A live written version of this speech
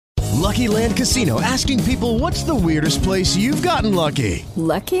Lucky Land Casino, asking people, what's the weirdest place you've gotten lucky?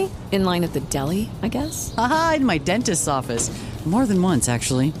 Lucky? In line at the deli, I guess? Aha, in my dentist's office. More than once,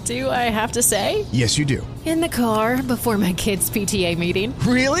 actually. Do I have to say? Yes, you do. In the car before my kids' PTA meeting.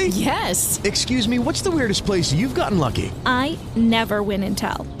 Really? Yes. Excuse me, what's the weirdest place you've gotten lucky? I never win and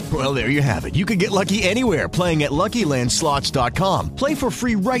tell. Well, there you have it. You can get lucky anywhere, playing at LuckyLandSlots.com. Play for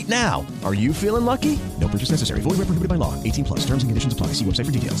free right now. Are you feeling lucky? No purchase necessary. Void where prohibited by law. 18 plus. Terms and conditions apply. See website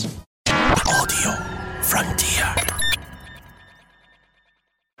for details. Audio Frontier.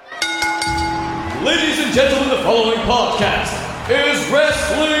 Ladies and gentlemen, the following podcast is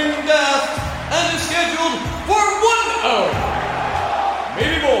Wrestling Daft and is scheduled for 1 hour.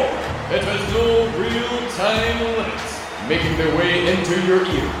 Maybe more. It has no real-time limits, making their way into your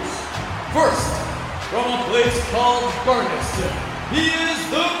ears. First, from a place called Barneston, he is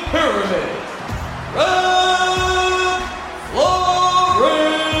the Pyramid, Red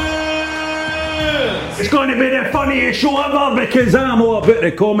Florence. It's going to be the funniest show ever because I'm all about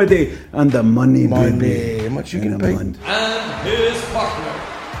the comedy and the money, baby. How much you get paid? And his partner,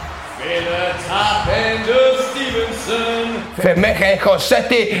 for the top end of Stevenson. From Mexico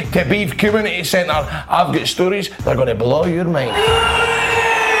City to Beef Community Centre, I've got stories that are going to blow your mind.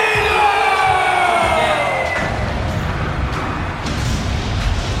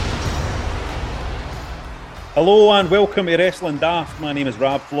 Hello and welcome to Wrestling Daft. My name is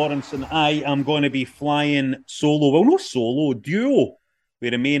Rob Florence and I am going to be flying solo, well not solo, duo,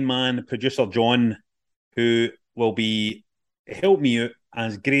 with the main man, producer John, who will be help me out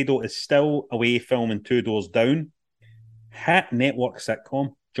as Grado is still away filming Two Doors Down. Hit network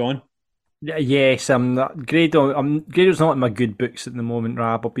sitcom, John. Yes, I'm not. Grado's not in my good books at the moment,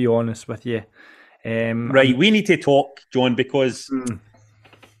 Rob, I'll be honest with you. Right, we need to talk, John, because...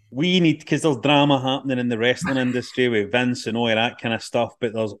 because there's drama happening in the wrestling industry with Vince and all of that kind of stuff,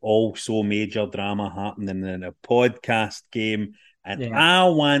 but there's also major drama happening in a podcast game. And I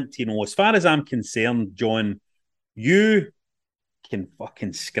want to know, as far as I'm concerned, John, you can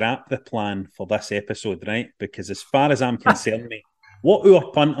fucking scrap the plan for this episode, right? Because as far as I'm concerned, mate, what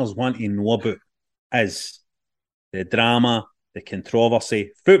our punters want to know about is the drama, the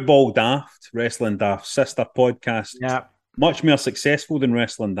controversy. Football Daft, Wrestling Daft, sister podcast. Yeah. Much more successful than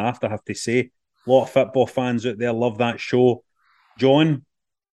Wrestling Daft, I have to say. A lot of football fans out there love that show. John,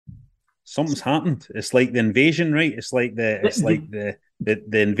 something's happened. It's like the invasion, right? It's like the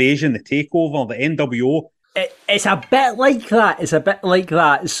invasion, the takeover, the NWO. It's a bit like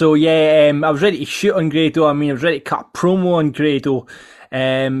that. So yeah, I was ready to shoot on Grado. I mean, I was ready to cut a promo on Grado.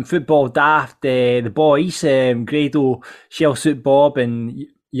 Football Daft, the boys, Grado, Shell Suit Bob, and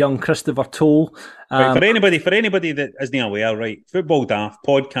young Christopher Toll. Right, for anybody that isn't aware, right, Football Daft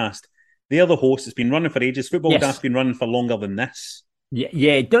podcast, they're the hosts. It's been running for ages. Football Daft's been running for longer than this.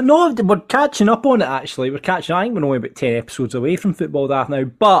 Yeah. No, we're catching up on it, actually. I think we're only about 10 episodes away from Football Daft now.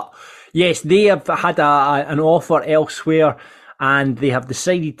 But, yes, they have had an offer elsewhere, and they have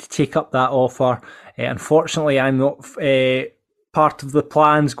decided to take up that offer. Unfortunately, I'm not... part of the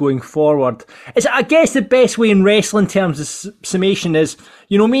plans going forward. I guess the best way in wrestling terms of summation is,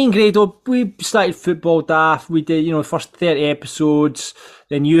 me and Grado, we started Football Daft, we did, the first 30 episodes,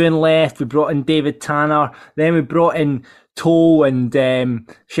 then Ewan left, we brought in David Tanner, then we brought in Toe and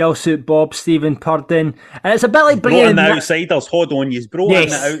Shell Suit Bob, Stephen Purden, and it's a bit like bringing in the outsiders, hold on, you've brought in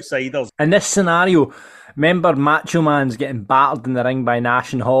the outsiders. In this scenario, remember Macho Man's getting battered in the ring by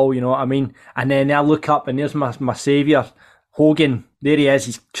Nash and Hall, you know what I mean? And then I look up and there's my saviour, Hogan, there he is,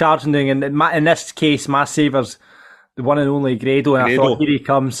 he's charging down, and in this case, my saviour's the one and only Grado, and I thought, here he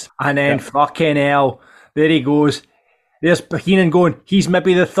comes, and then fucking hell, there he goes, there's Heenan going, he's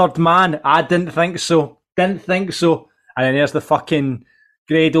maybe the third man, I didn't think so, and then there's the fucking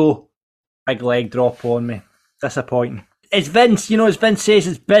Grado, big leg drop on me, disappointing. It's Vince, as Vince says,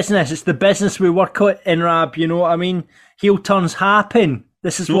 it's business, it's the business we work in, Rab, you know what I mean, heel turns happen,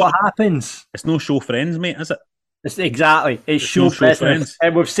 this is what happens. It's no show friends, mate, is it? It's show business.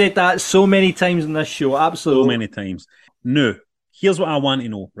 And we've said that so many times in this show, absolutely. So many times. Now, here's what I want to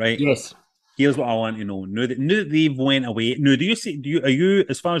know, right? Yes. Here's what I want to know. Now that they've went away, now are you,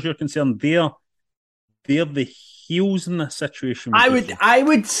 as far as you're concerned, they're the heels in this situation? I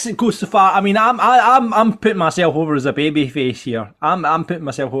would go so far. I mean, I'm putting myself over as a baby face here. I'm putting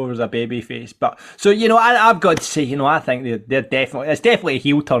myself over as a baby face. But so I've got to say, I think they're definitely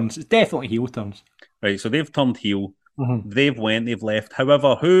heel turns. It's definitely heel turns. Right, so they've turned heel. Mm-hmm. They've left.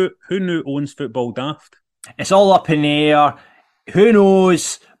 However, who now owns Football Daft? It's all up in the air. Who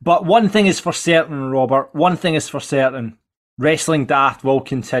knows? But one thing is for certain, Robert. One thing is for certain. Wrestling Daft will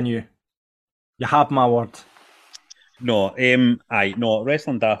continue. You have my word. No,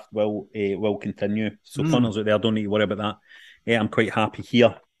 Wrestling Daft will continue. So punters out there, don't need to worry about that. I'm quite happy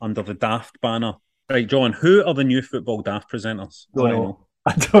here under the Daft banner. Right, John, who are the new Football Daft presenters? I don't know.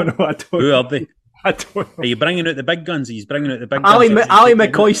 I don't know. Who are they? I don't know. Are you bringing out the big guns? He's bringing out the big Ali guns.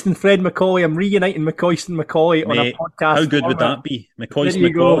 McCoist and Fred McCauley. I'm reuniting McCoist and McCauley on a podcast. How good would that be? McCoist and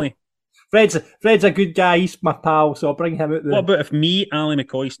McCauley. Fred's a good guy. He's my pal, so I'll bring him out there. What about if me, Ali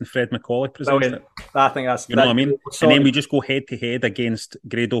McCoist, and Fred McCauley present it? I think that's... You know what I mean? And then we just go head-to-head against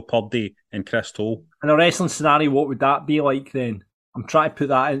Grado Purdy and Chris Toll. In a wrestling scenario, what would that be like then? I'm trying to put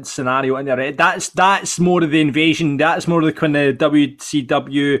that scenario in there. That's more of the invasion. That's more of the kind of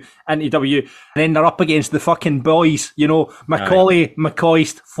WCW, NTW. And then they're up against the fucking boys. You know, McCauley,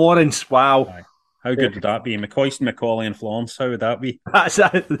 McCoist, Florence. Wow. Aye. How good would that be? McCoist, McCauley and Florence. How would that be? That's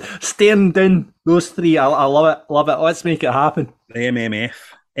staring down those three. I love it. Love it. Let's make it happen. The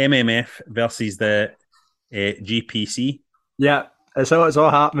MMF versus the GPC. Yeah, it's all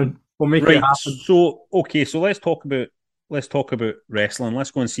happening. We'll make it happen. So let's talk about wrestling.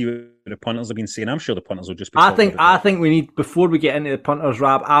 Let's go and see what the punters have been saying. I'm sure the punters will just be I think we need, before we get into the punters,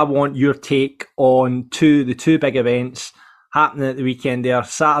 Rab, I want your take on the two big events happening at the weekend there.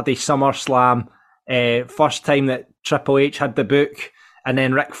 Saturday SummerSlam, first time that Triple H had the book, and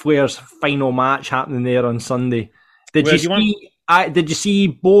then Ric Flair's final match happening there on Sunday. Did you see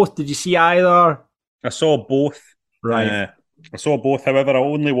both? Did you see either? I saw both. Right. I saw both. However, I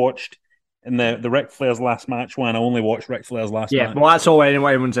only watched in the Ric Flair's last match one. I only watched Ric Flair's last match. Yeah, well, that's all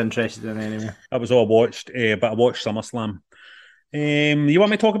anyone's interested in anyway. That was all I watched, but I watched SummerSlam. You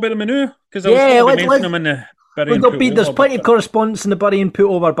want me to talk about them now? Because let's mention them in the there's plenty of correspondence in the Bury and Put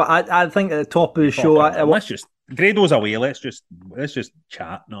Over, but I think at the top of the show... let's just... Grado's away. Let's just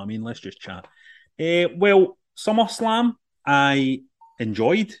chat. No, I mean, let's just chat. Well, SummerSlam, I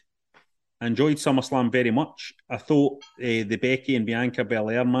enjoyed SummerSlam very much. I thought the Becky and Bianca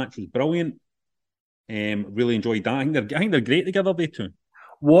Belair match was brilliant. Really enjoyed that. I think they're great together, they two.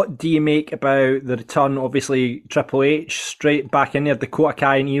 What do you make about the return? Obviously, Triple H straight back in there. Dakota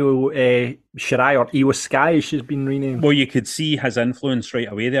Kai and Io Shirai, or Io Sky, she's been renamed. Well, you could see his influence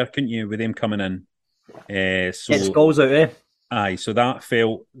right away there, couldn't you, with them coming in? So it goes out there. Aye, so that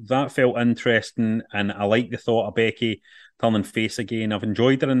felt interesting, and I like the thought of Becky turning face again. I've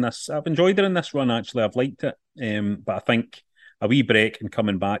enjoyed her in this run, actually. I've liked it. But I think a wee break and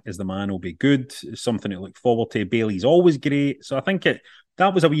coming back as the man will be good. It's something to look forward to. Bayley's always great. So I think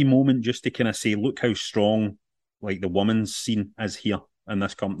that was a wee moment just to kind of say, look how strong like the women's scene is here in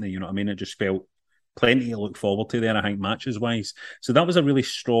this company. You know what I mean? It just felt plenty to look forward to there, I think, matches-wise. So that was a really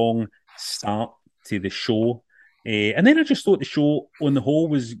strong start to the show. And then I just thought the show on the whole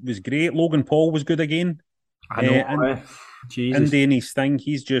was great. Logan Paul was good again. I know. Jesus. And doing his thing,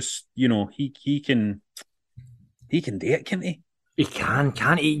 he's just, you know, he can do it, can't he? He can,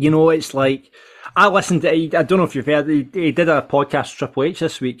 can't he? You know, it's like, I listened to, I don't know if you've heard, he did a podcast with Triple H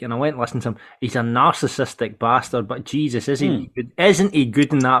this week, and I went and listened to him. He's a narcissistic bastard, but Jesus, isn't he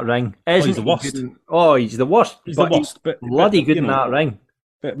good in that ring? He's the worst. He's the worst. He's the worst. But bloody good in that ring.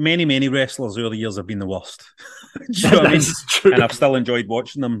 But many wrestlers over the years have been the worst. Do you know what I mean? True. And I've still enjoyed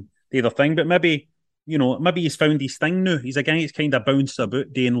watching them do their thing, but maybe he's found his thing now. He's a guy that's kind of bounced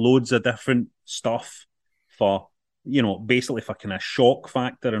about doing loads of different stuff for, you know, basically for kind of shock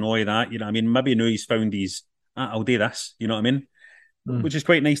factor and all of that. You know what I mean? Maybe now he's found his, I'll do this, you know what I mean? Which is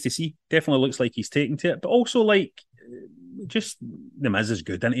quite nice to see. Definitely looks like he's taking to it. But also, like, just the Miz is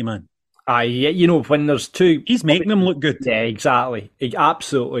good, isn't he, man? You know, when there's two... He's making them look good. Yeah, exactly.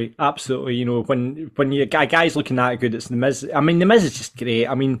 Absolutely. You know, when you guy's looking that good, it's the Miz. I mean, the Miz is just great.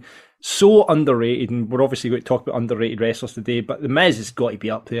 I mean, so underrated, and we're obviously going to talk about underrated wrestlers today, but the Miz has got to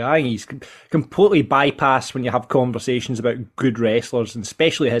be up there. I think he's completely bypassed when you have conversations about good wrestlers, and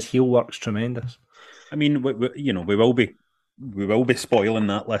especially his heel work's tremendous. I mean, we will be spoiling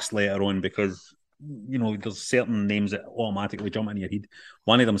that list later on, because, you know, there's certain names that automatically jump in your head.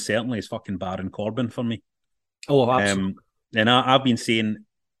 One of them certainly is fucking Baron Corbin for me. Oh, absolutely. And I've been saying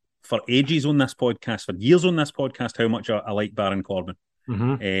for ages on this podcast, for years on this podcast, how much I like Baron Corbin.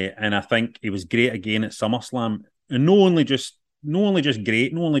 Mm-hmm. And I think he was great again at SummerSlam. And not only just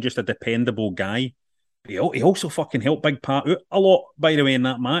great, not only just a dependable guy, but he also fucking helped Big Pat out a lot, by the way, in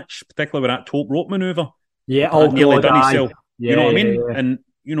that match, particularly with that top rope maneuver. Yeah, nearly done himself. Yeah, you know what I mean? Yeah. And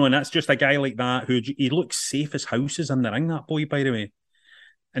you know, and that's just a guy like that who he looks safe as houses in the ring, that boy, by the way.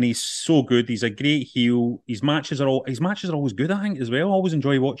 And he's so good. He's a great heel. His matches are always good, I think, as well. I always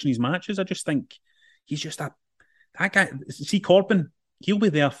enjoy watching his matches. I just think he's just that guy. See, Corbin, he'll be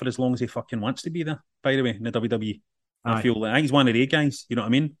there for as long as he fucking wants to be there, by the way, in the WWE. I think he's one of the guys, you know what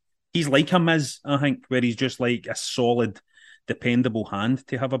I mean? He's like a Miz, I think, where he's just like a solid, dependable hand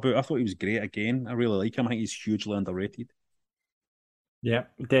to have about. I thought he was great again. I really like him. I think he's hugely underrated. Yeah,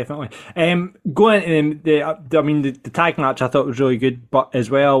 definitely. Going into the tag match, I thought was really good, but as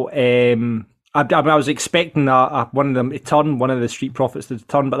well, I was expecting one of them to turn, one of the Street Profits to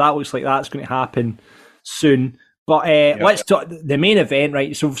turn, but that looks like that's going to happen soon. But let's talk the main event,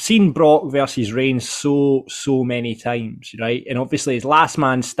 right? So we've seen Brock versus Reigns so many times, right? And obviously, his last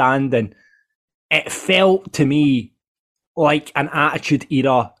man standing, it felt to me like an Attitude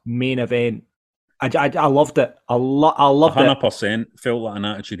Era main event. I loved it. I loved 100% felt like an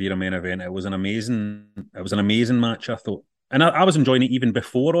Attitude Era main event. It was an amazing match, I thought. And I was enjoying it even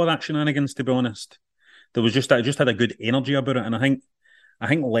before all that shenanigans, to be honest. There was it just had a good energy about it. And I think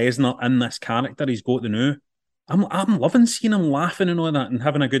Lesnar in this character he's got to know. I'm loving seeing him laughing and all that and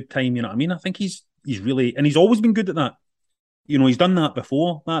having a good time, you know what I mean? I think he's really, and he's always been good at that. You know, he's done that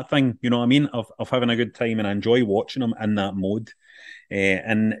before, that thing, you know what I mean, of having a good time, and I enjoy watching him in that mode.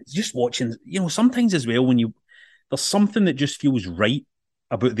 And just watching, you know, sometimes as well, there's something that just feels right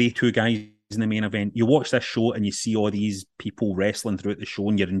about the two guys in the main event. You watch this show and you see all these people wrestling throughout the show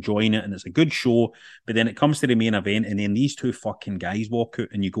and you're enjoying it and it's a good show, but then it comes to the main event and then these two fucking guys walk out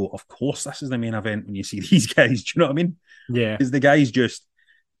and you go, of course this is the main event when you see these guys. Do you know what I mean? Yeah. Because the guys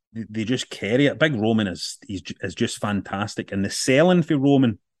they just carry it. Big Roman is just fantastic. And the selling for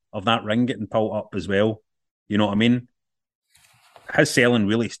Roman of that ring getting pulled up as well, you know what I mean? His selling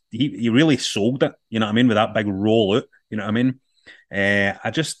really, he really sold it, you know what I mean, with that big roll out, you know what I mean?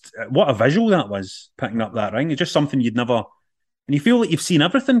 What a visual that was, picking up that ring. It's just something you'd never, and you feel like you've seen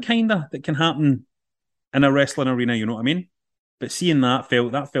everything kind of that can happen in a wrestling arena, you know what I mean? But seeing that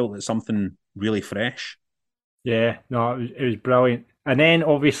felt like something really fresh. Yeah, no, it was brilliant. And then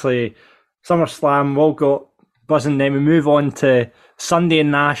obviously SummerSlam, we all got buzzing. Then we move on to Sunday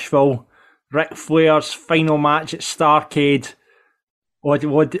in Nashville, Ric Flair's final match at Starrcade. What?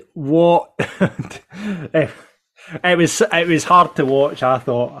 It was hard to watch. I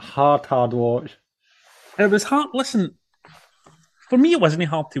thought hard watch. It was hard. Listen, for me, it wasn't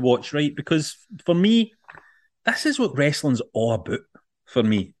hard to watch, right? Because for me, this is what wrestling's all about. For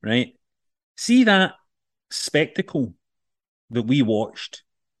me, right? See that spectacle that we watched,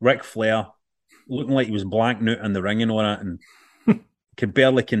 Ric Flair looking like he was blacking out in the ring and all that, and could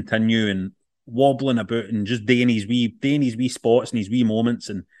barely continue and wobbling about and just doing his wee spots and his wee moments,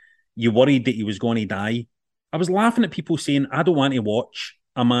 and you worried that he was going to die. I was laughing at people saying, I don't want to watch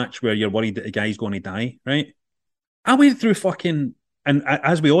a match where you're worried that the guy's going to die, right? I went through and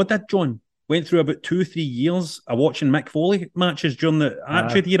as we all did, John, went through about 2-3 years of watching Mick Foley matches during the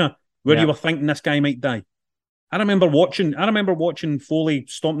Attitude Era where you were thinking this guy might die. I remember watching Foley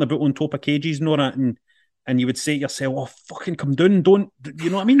stomping about on top of cages and all that, and you would say to yourself, oh, fucking come down, don't, you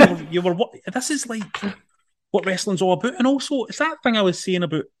know what I mean? You were this is like what wrestling's all about. And also, it's that thing I was saying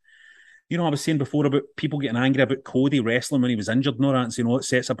about, you know, I was saying before about people getting angry about Cody wrestling when he was injured and all that, and saying, oh, it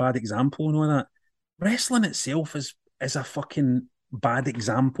sets a bad example and all that. Wrestling itself is a fucking bad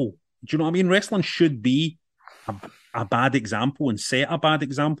example. Do you know what I mean? Wrestling should be a bad example and set a bad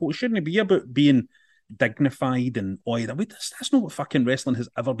example. It shouldn't be about being dignified and that's not what fucking wrestling has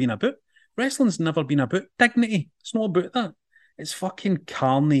ever been about. Wrestling's never been about dignity. It's not about that. It's fucking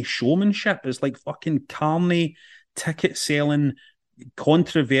carny showmanship. It's like fucking carny ticket selling,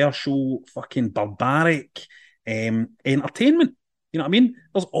 controversial, fucking barbaric entertainment. You know what I mean?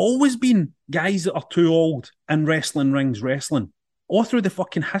 There's always been guys that are too old in wrestling rings wrestling. All through the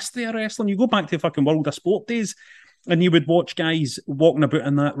fucking history of wrestling. You go back to the fucking World of Sport days and you would watch guys walking about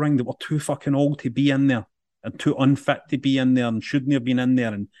in that ring that were too fucking old to be in there and too unfit to be in there and shouldn't have been in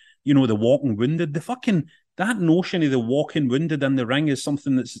there. And, you know, the walking wounded. That notion of the walking wounded in the ring is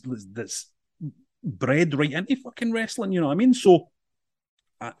something that's bred right into fucking wrestling, you know what I mean? So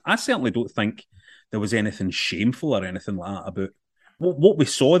I certainly don't think there was anything shameful or anything like that about what we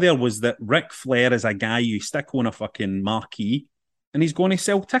saw there. Was that Ric Flair is a guy you stick on a fucking marquee and he's going to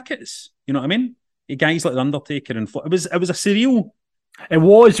sell tickets. You know what I mean? Guys like The Undertaker and it was a surreal. It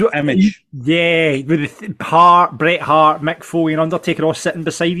was image. Yeah, with Bret Hart, Mick Foley, and Undertaker all sitting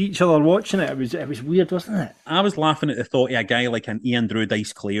beside each other watching it. It was weird, wasn't it? I was laughing at the thought of a guy like an Ian Drew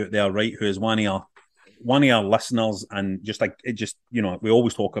Dice Clay out there, right, who is one of our listeners, and you know, we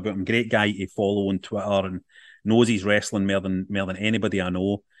always talk about him. Great guy to follow on Twitter and knows he's wrestling more than anybody I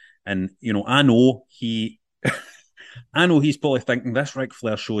know. And you know, I know he's probably thinking this Ric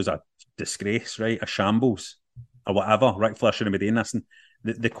Flair show is a disgrace, right? A shambles or whatever. Ric Flair shouldn't be doing this. And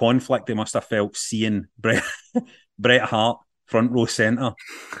the conflict they must have felt seeing Bret Hart front row centre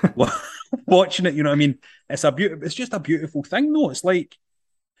watching it, you know what I mean? It's just a beautiful thing though. It's like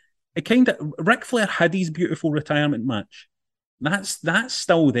it kind of Ric Flair had his beautiful retirement match. That's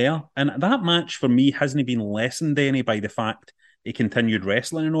still there, and that match for me hasn't been lessened any by the fact he continued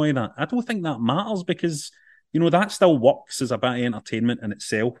wrestling and all of that. I don't think that matters because that still works as a bit of entertainment in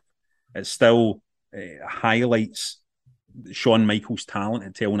itself. It still highlights Shawn Michaels' talent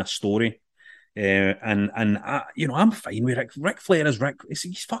at telling a story. I'm fine with Ric Flair as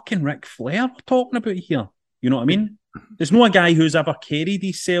he's fucking Ric Flair we're talking about here. You know what I mean? There's no a guy who's ever carried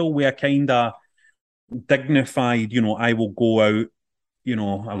himself with a kind of dignified, I will go out,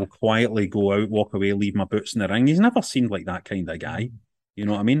 I will quietly go out, walk away, leave my boots in the ring. He's never seemed like that kind of guy. You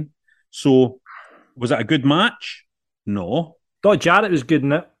know what I mean? So, was it a good match? No. Thought Jarrett was good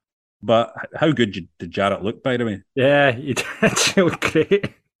in it. But how good did Jarrett look, by the way? Yeah, he did. He looked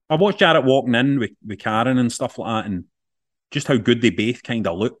great. I watched Jarrett walking in with Karen and stuff like that, and just how good they both kind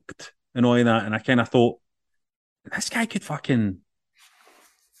of looked and all of that. And I kind of thought, this guy could fucking,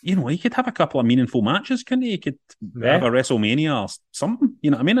 he could have a couple of meaningful matches, couldn't he? He could have a WrestleMania or something.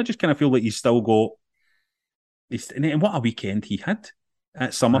 You know what I mean? I just kind of feel like he's still got, and what a weekend he had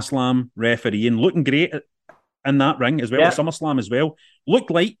at SummerSlam, refereeing, looking great in that ring as well, at SummerSlam as well.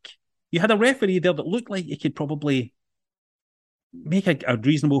 Looked like you had a referee there that looked like he could probably make a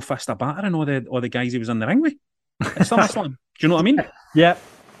reasonable fist of battering all the guys he was in the ring with at SummerSlam. Do you know what I mean? Yeah.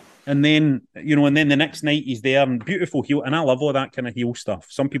 And then, the next night he's there and beautiful heel. And I love all that kind of heel stuff.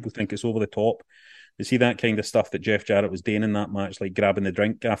 Some people think it's over the top. You see that kind of stuff that Jeff Jarrett was doing in that match, like grabbing the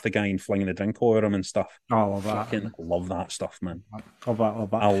drink off the guy and flinging the drink over him and stuff. Oh, I love that. Fucking love that stuff, man. Love that.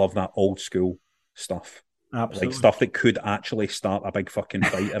 I love that old school stuff. Absolutely. Like stuff that could actually start a big fucking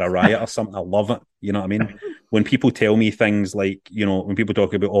fight or a riot or something. I love it. You know what I mean? When people tell me things like, when people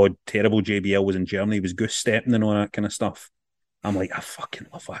talk about, terrible JBL was in Germany, he was goose stepping and all that kind of stuff. I'm like, I fucking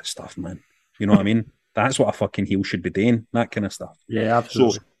love that stuff, man. You know what I mean? That's what a fucking heel should be doing, that kind of stuff. Yeah,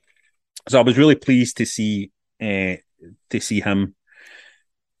 absolutely. So I was really pleased to see him.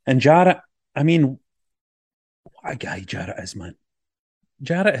 And Jarrett, I mean, what a guy Jarrett is, man.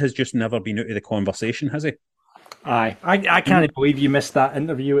 Jarrett has just never been out of the conversation, has he? Aye. I can't believe you missed that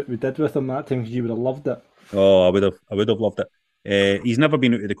interview that we did with him that time because you would have loved it. Oh, I would have loved it. He's never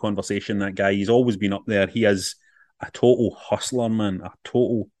been out of the conversation, that guy. He's always been up there. He is a total hustler, man. A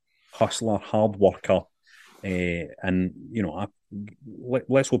total hustler, hard worker. And,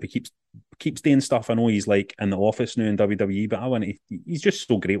 let's hope he keeps doing stuff. I know he's like in the office now in WWE, but he's just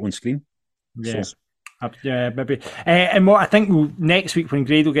so great on screen. Yeah. So, yeah, maybe. And what I think next week when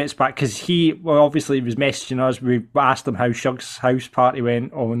Grado gets back, because he obviously was messaging us, we asked him how Shug's house party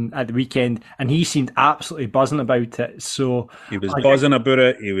went on at the weekend, and he seemed absolutely buzzing about it. So he was buzzing about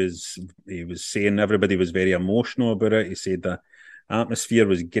it. He was saying everybody was very emotional about it. He said the atmosphere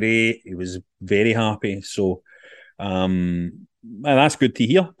was great. He was very happy. So that's good to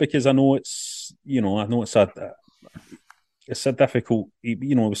hear, because I know it's it's a difficult,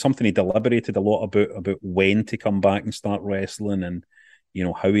 it was something he deliberated a lot about when to come back and start wrestling, and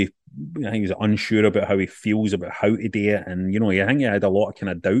how I think he was unsure about how he feels about how to do it, and I think he had a lot of kind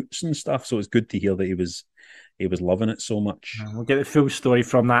of doubts and stuff. So it's good to hear that he was loving it so much. We'll get the full story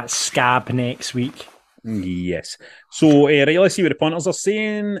from that scab next week. Yes. So right, let's see what the punters are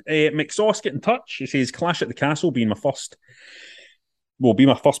saying. McSauce get in touch. He says Clash at the Castle being will be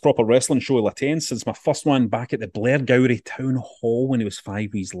my first proper wrestling show I'll attend since my first one back at the Blair Gowrie Town Hall when he was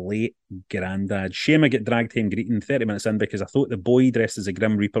 5 weeks late. Grandad. Shame I get dragged home greeting 30 minutes in because I thought the boy dressed as a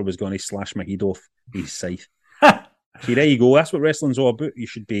Grim Reaper was going to slash my head off his scythe. See, there you go. That's what wrestling's all about. You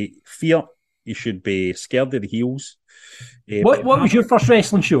should be fear. You should be scared of the heels. What was your first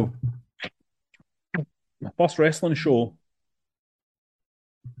wrestling show? My first wrestling show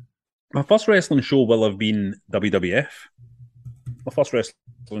will have been WWF. My first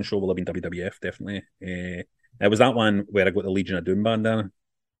wrestling show will have been WWF, definitely. It was that one where I got the Legion of Doom bandana.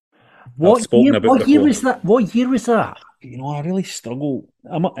 What year was that? I really struggle.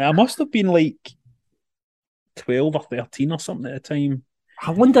 I must have been like 12 or 13 or something at the time. I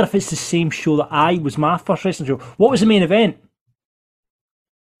wonder if it's the same show that was my first wrestling show. What was the main event?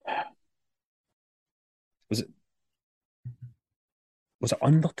 Was it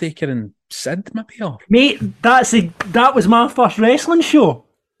Undertaker and Sid, maybe? Or? Mate, that was my first wrestling show.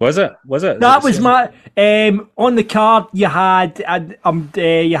 Was it? That was my on the card. You had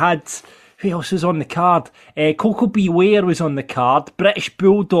who else was on the card? Coco Beware was on the card. British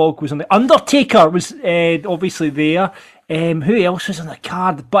Bulldog was on the. Undertaker was obviously there. Who else was on the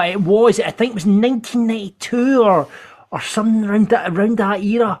card? But I think it was 1992 or something around that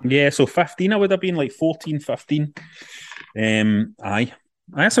era. Yeah, so 15. I would have been like 14, 15. Aye,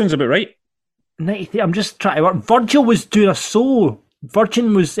 that sounds about right. 93. I'm just trying to work. Virgil was doing a solo.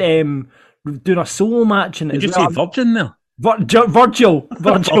 Virgin was doing a solo match, and Did you say Virgin there? Virgil,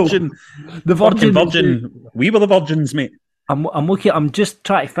 Virgin. The Virgin. Virgin. We were the Virgins, mate. I'm looking. I'm just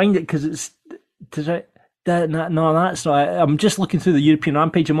trying to find it because it's. No, that's not. I'm just looking through the European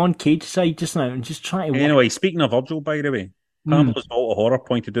Rampage. I'm on Cage side just now. I'm just trying to. Anyway, speaking of Virgil, by the way, Pablo's Vault of Horror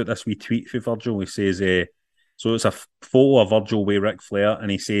pointed out this wee tweet for Virgil. He says, so it's a photo of Virgil with Ric Flair,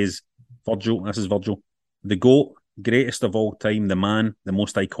 and he says, Virgil, this is Virgil, the GOAT, greatest of all time, the man, the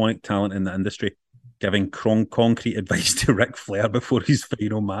most iconic talent in the industry, giving concrete advice to Ric Flair before his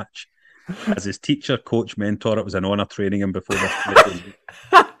final match. As his teacher, coach, mentor, it was an honour training him before this.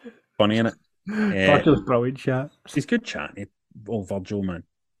 Funny, innit? Virgil's brilliant chat. He's good chatting. Oh, Virgil, man.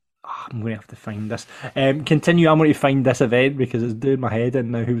 I'm going to have to find this. Continue. I'm going to find this event because it's doing my head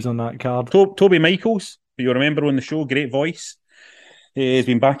in now. Who's on that card? Toby Michaels, who you remember on the show, great voice. He's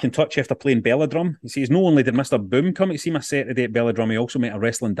been back in touch after playing Belladrum. He says, not only did Mr. Boom come to see my set today at Belladrum, he also met a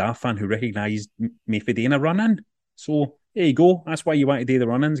Wrestling Daft fan who recognised me for doing a run-in. So, there you go. That's why you want to do the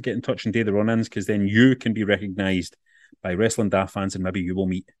run-ins. Get in touch and do the run-ins, because then you can be recognised by Wrestling Daft fans, and maybe you will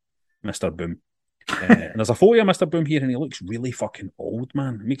meet Mr. Boom. And there's a photo of Mr. Boom here, and he looks really fucking old,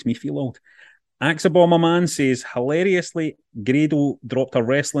 man. It makes me feel old. Axabomber Man says, hilariously, Grado dropped a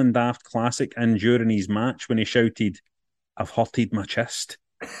Wrestling Daft classic in during his match when he shouted, "I've hurted my chest."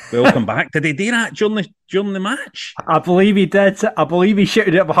 Welcome back. Did he do that during the match? I believe he did. I believe he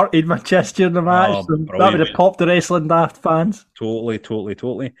shouted it, "I've hurted my chest" during the match. Oh, so that would have popped the Wrestling Daft fans. Totally.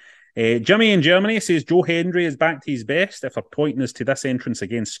 Jimmy in Germany says Joe Hendry is back to his best after pointing us to this entrance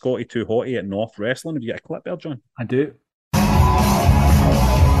against Scotty Too Hotty at North Wrestling. Have you got a clip there, John? I do.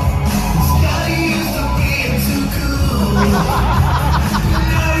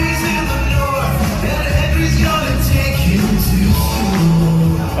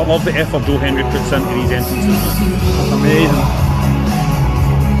 I love the effort Joe Hendry puts into these entrances. That's amazing.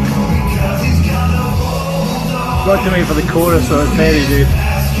 Got to wait for the chorus, so it's very good.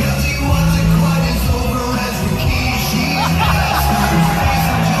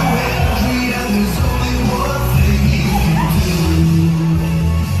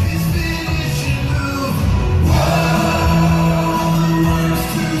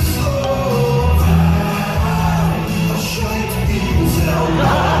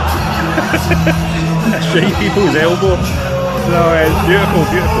 Shake people's elbow. No, it's beautiful.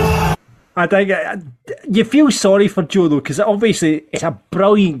 I think you feel sorry for Joe though, because obviously it's a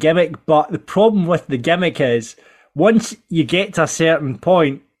brilliant gimmick, but the problem with the gimmick is once you get to a certain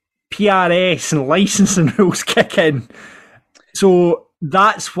point, PRS and licensing rules kick in. So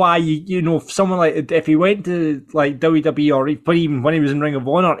that's why you know someone like if he went to like WWE or even when he was in Ring of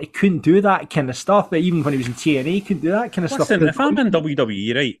Honor, he couldn't do that kind of stuff. But even when he was in TNA, he couldn't do that kind of stuff. Listen, if I'm in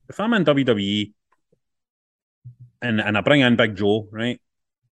WWE, right? If I'm in WWE and I bring in Big Joe, right?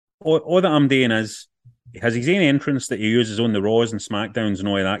 All that I'm doing is he has his own entrance that he uses on the Raws and SmackDowns and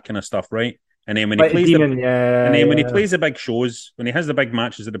all of that kind of stuff, right? And then when he plays when he plays the big shows, when he has the big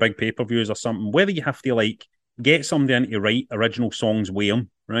matches at the big pay-per-views or something, whether you have to like get somebody in to write original songs with him,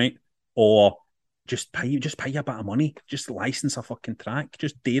 right? Or just pay a bit of money, just license a fucking track,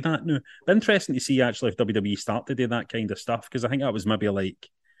 just do that now. But interesting to see actually if WWE start to do that kind of stuff, because I think that was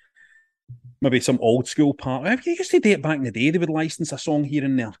maybe some old school part. If you used to do it back in the day, they would license a song here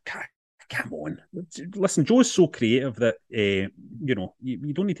and there. Come on. Listen, Joe's so creative that, you don't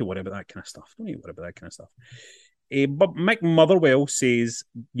need to worry about that kind of stuff. But Mick Motherwell says,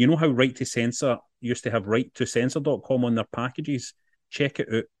 you know how Right to Censor used to have right2censor.com on their packages? Check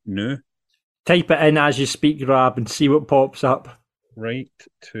it out now. Type it in as you speak, Rab, and see what pops up.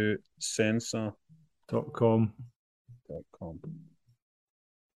 Right2censor.com.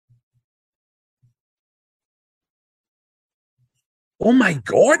 Oh my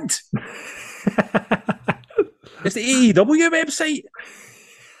God! It's the AEW website.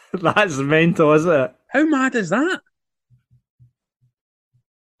 That's mental, isn't it? How mad is that?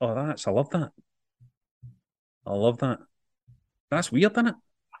 Oh, I love that. That's weird, isn't it?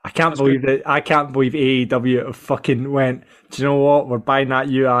 I can't believe AEW have fucking went, do you know what? We're buying that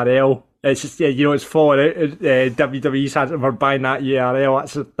URL. It's just, it's falling out. WWE's hands, we're buying that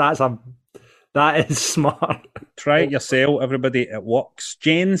URL. That is smart. Try it yourself, everybody. It works.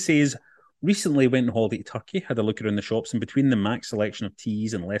 Jen says, recently went on holiday to Turkey, had a look around the shops, and between the max selection of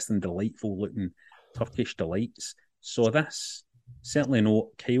teas and less than delightful looking Turkish delights, saw this. Certainly no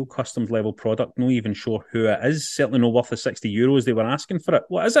Kyle Customs level product, not even sure who it is. Certainly no worth the €60 they were asking for it.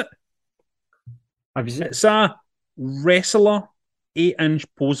 What is it? It's a wrestler 8-inch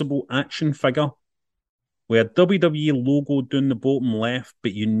posable action figure with a WWE logo down the bottom left,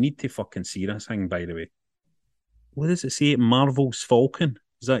 but you need to fucking see this thing, by the way. what does it say? Marvel's Falcon.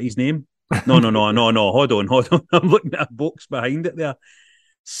 Is that his name? No. Hold on. I'm looking at a box behind it there.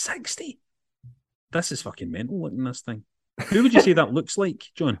 60. This is fucking mental looking, this thing. Who would you say that looks like,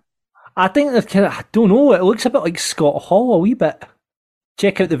 John? I think they're kind of, I don't know, it looks a bit like Scott Hall, a wee bit.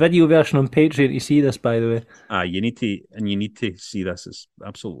 Check out the video version on Patreon to see this, by the way. You need to see this. It's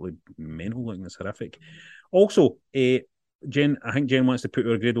absolutely mental looking. It's horrific. Also, Jen, I think Jen wants to put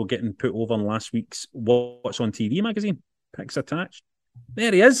our Grado getting put over in last week's What's on TV magazine. Pics attached.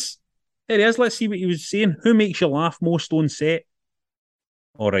 There he is. Let's see what he was saying. Who makes you laugh most on set?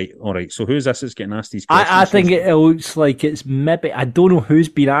 All right. So who's this that's getting asked these questions? I think it looks like it's maybe, I don't know who's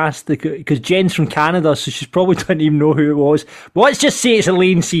been asked, because Jen's from Canada, so she's probably didn't even know who it was. But let's just say it's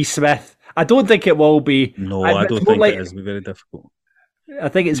Elaine C. Smith. I don't think it will be. No, I don't think it is. It'll be very difficult. I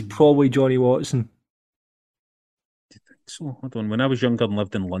think it's probably Johnny Watson. Do you think so? Hold on. When I was younger and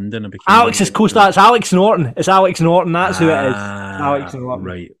lived in London, I became Alex's co-star. It's Alex Norton. That's who it is. Alex Norton.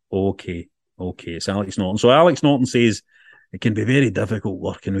 Right. Okay. It's Alex Norton. So Alex Norton says, it can be very difficult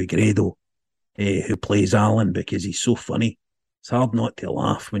working with Grado, who plays Alan, because he's so funny. It's hard not to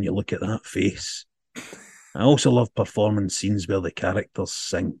laugh when you look at that face. I also love performing scenes where the characters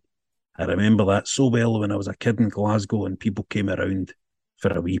sing. I remember that so well when I was a kid in Glasgow and people came around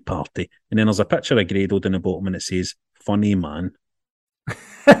for a wee party. And then there's a picture of Grado down the bottom and it says, funny man.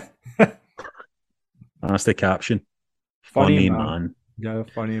 That's the caption. Funny man. Yeah,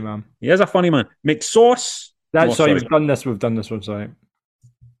 funny man. He is a funny man. McSauce. We've done this one, sorry.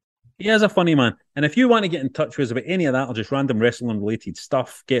 He is a funny man. And if you want to get in touch with us about any of that or just random wrestling related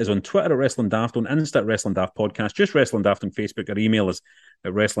stuff, get us on Twitter at Wrestling Daft, on Insta at Wrestling Daft Podcast, just Wrestling Daft on Facebook, or email us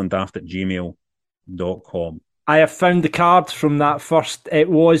at wrestlingdaft@gmail.com. I have found the card from that first. It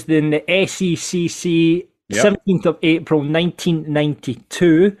was in the SECC 17th of April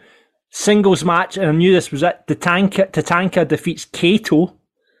 1992 singles match, and I knew this was it. Tatanka defeats Kato.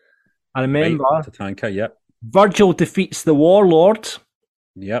 I remember. Right. Tatanka, yep. Virgil defeats the Warlord.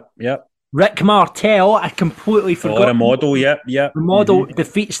 Yep. Rick Martel, I completely forgot. The model, yep. The model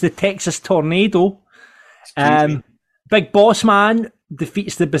defeats the Texas Tornado. Big Boss Man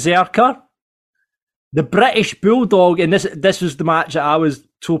defeats the Berserker. The British Bulldog, and this was the match that I was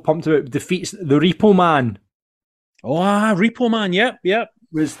so pumped about, defeats the Repo Man. Oh, Repo Man, yep.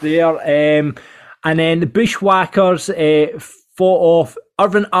 Was there. And then the Bushwhackers fought off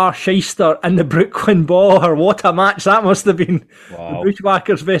Irvin R. Shyster and the Brooklyn Brawler. What a match that must have been. Wow. The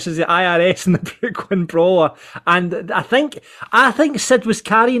Bushwhackers versus the IRS and the Brooklyn Brawler. And I think Sid was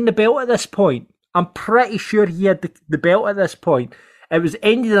carrying the belt at this point. I'm pretty sure he had the belt at this point. It was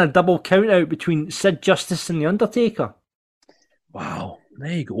ended in a double count out between Sid Justice and The Undertaker. Wow.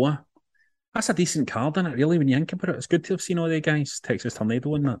 There you go. That's a decent card, isn't it, really, when you think about it? It's good to have seen all the guys, Texas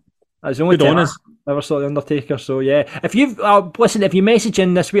Tornado and that. That's the only time I ever saw The Undertaker, so yeah. If you've if you message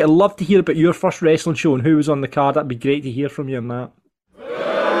in this week, I'd love to hear about your first wrestling show and who was on the card. That'd be great to hear from you on that.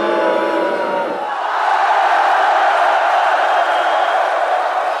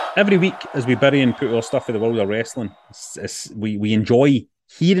 Every week, as we bury and put our stuff in the world of wrestling, we enjoy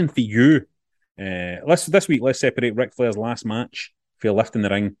hearing from you. This week, let's separate Ric Flair's last match for lifting the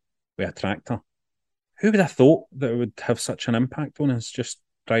ring with a tractor. Who would have thought that it would have such an impact on us, just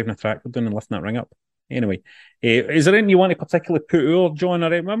driving a tractor down and lifting that ring up? Anyway, is there anything you want to particularly put over, John? Or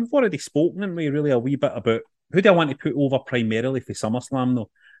we've already spoken, haven't we, really, a wee bit about who do I want to put over primarily for SummerSlam, though?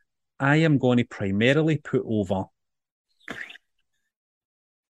 I am going to primarily put over...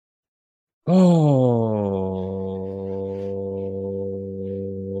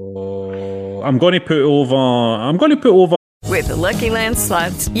 I'm going to put over... With the Lucky Land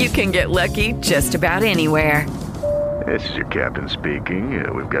Slots, you can get lucky just about anywhere. This is your captain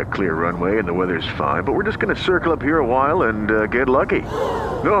speaking. We've got clear runway and the weather's fine, but we're just going to circle up here a while and get lucky.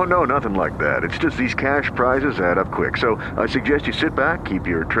 No, nothing like that. It's just these cash prizes add up quick. So I suggest you sit back, keep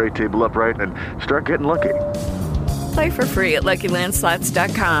your tray table upright, and start getting lucky. Play for free at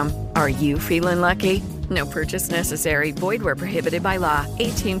LuckyLandSlots.com. Are you feeling lucky? No purchase necessary. Void where prohibited by law.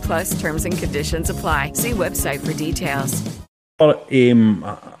 18 plus terms and conditions apply. See website for details.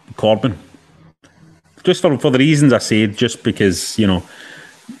 Corbin. Just for the reasons I said, just because, he's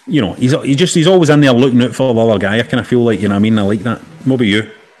always in there looking out for the other guy. I kind of feel like, I like that. What about you?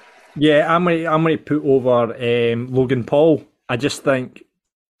 Yeah, I'm going to put over Logan Paul. I just think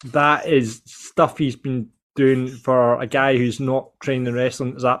that is stuff he's been doing for a guy who's not trained in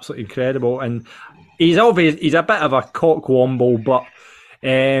wrestling is absolutely incredible. And he's a bit of a cockwomble, but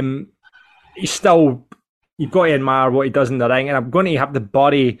you've got to admire what he does in the ring. And I'm going to have to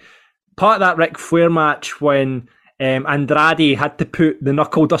bury part of that Ric Flair match when Andrade had to put the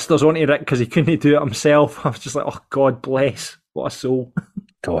knuckle dusters onto Rick because he couldn't do it himself. I was just like, oh, God bless. What a soul.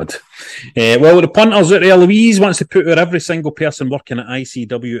 God. Well, the punters out there, Louise wants to put out every single person working at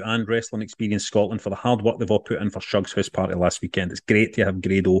ICW and Wrestling Experience Scotland for the hard work they've all put in for Shug's house party last weekend. It's great to have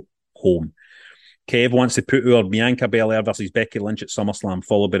Grado home. Kev wants to put out Bianca Belair versus Becky Lynch at SummerSlam,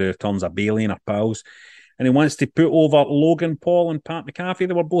 followed by the returns of Bayley and her pals. And he wants to put over Logan Paul and Pat McAfee.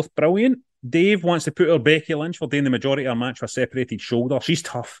 They were both brilliant. Dave wants to put her Becky Lynch for doing the majority of her match with a separated shoulder. She's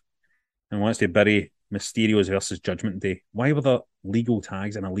tough. And wants to bury Mysterios versus Judgment Day. Why were there legal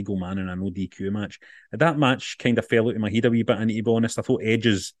tags and a legal man in a no DQ match? That match kind of fell out of my head a wee bit, I need to be honest. I thought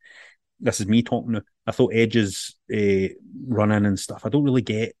Edge's, this is me talking now, I thought Edge's run in and stuff. I don't really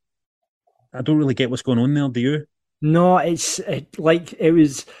get what's going on there, do you? No, it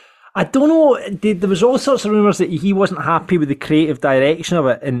was... I don't know. There was all sorts of rumours that he wasn't happy with the creative direction of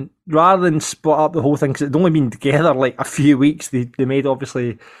it, and rather than split up the whole thing, because it'd only been together like a few weeks, they made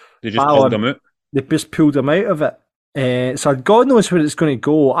obviously... They just pulled him out. They just pulled him out of it. So God knows where it's going to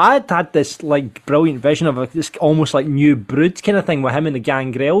go. I'd had this like brilliant vision of this almost like new Brood kind of thing with him in the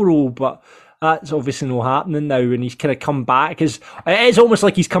Gangrel role, but that's obviously not happening now, and he's kind of come back. It is almost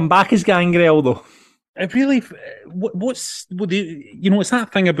like he's come back as Gangrel, though. It really, it's that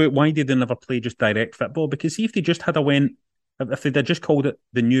thing about why did they never play just direct football? Because see, if they just had if they'd just called it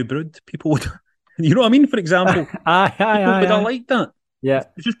the New Brood, people would, you know what I mean? For example, people would have liked that. Yeah,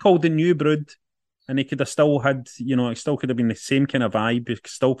 it's just called the New Brood, and he could have still had, it still could have been the same kind of vibe. It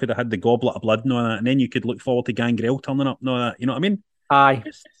still could have had the goblet of blood and all that, and then you could look forward to Gangrel turning up and all that. You know what I mean? Aye,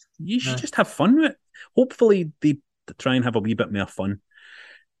 you should just have fun with it. Hopefully, they try and have a wee bit more fun.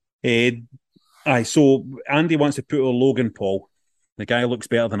 So Andy wants to put over Logan Paul. The guy looks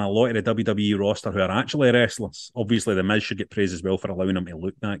better than a lot of the WWE roster who are actually wrestlers. Obviously, the Miz should get praise as well for allowing him to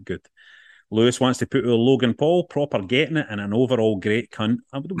look that good. Lewis wants to put over Logan Paul, proper getting it, and an overall great cunt.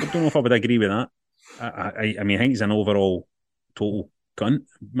 I don't know if I would agree with that. I mean, I think he's an overall total cunt,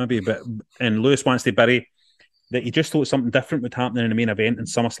 maybe a bit. And Lewis wants to bury that he just thought something different would happen in the main event, and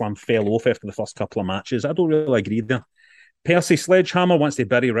SummerSlam fell off after the first couple of matches. I don't really agree there. Percy Sledgehammer wants to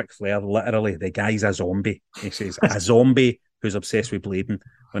bury Ric Flair. Literally, the guy's a zombie. He says, a zombie who's obsessed with bleeding.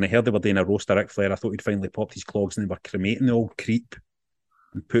 When I heard they were doing a roast of Ric Flair, I thought he'd finally popped his clogs and they were cremating the old creep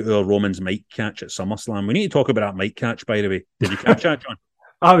and put our Roman's mic catch at SummerSlam. We need to talk about that mic catch, by the way. Did you catch that, John?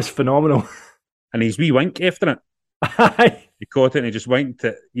 That was phenomenal. And his wee wink after it. He caught it and he just winked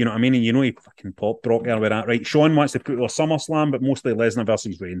it. You know what I mean? And you know he fucking popped Brock there with that, right? Sean wants to put our SummerSlam, but mostly Lesnar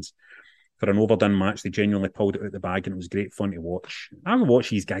versus Reigns. For an overdone match, they genuinely pulled it out the bag and it was great fun to watch. I would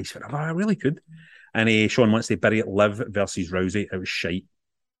watch these guys forever, I really could. And Sean wants to bury it Liv versus Rousey. It was shite.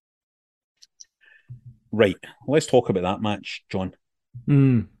 Right, let's talk about that match, John.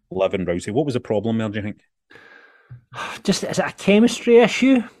 Liv and Rousey. What was the problem there, do you think? Is it a chemistry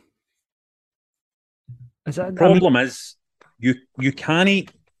issue? The problem is you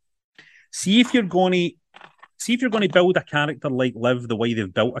can't see if you're going to build a character like Liv the way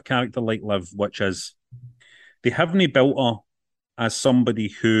they've built a character like Liv, which is they haven't built her as somebody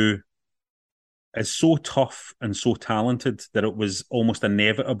who is so tough and so talented that it was almost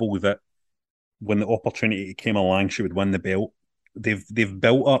inevitable that when the opportunity came along, she would win the belt. They've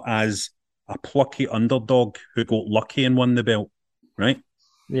built her as a plucky underdog who got lucky and won the belt, right?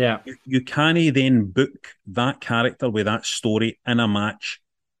 Yeah. You can't then book that character with that story in a match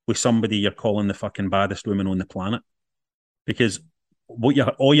with somebody you're calling the fucking baddest woman on the planet, because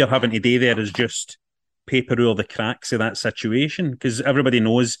all you're having to do there is just paper over the cracks of that situation, because everybody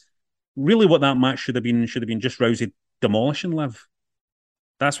knows really what that match should have been just Rousey demolishing Liv.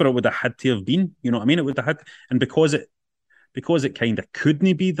 That's what it would have had to have been. You know what I mean? It would have had, and because it kind of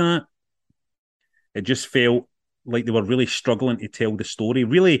couldn't be that, it just felt like they were really struggling to tell the story.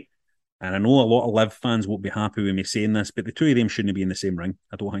 Really, and I know a lot of Liv fans won't be happy with me saying this, but the two of them shouldn't be in the same ring,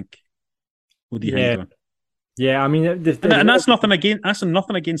 I don't think. What do you think, John? Yeah, I mean... And that's nothing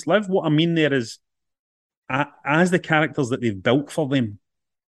against Liv. What I mean there is, as the characters that they've built for them,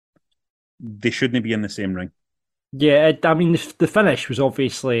 they shouldn't be in the same ring. Yeah, I mean, the finish was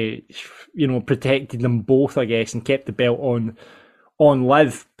obviously, protected them both, I guess, and kept the belt on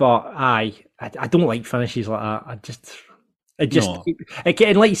Liv, but I don't like finishes like that.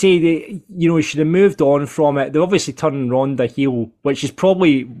 And like you say, they should have moved on from it. They're obviously turning Ronda heel, which is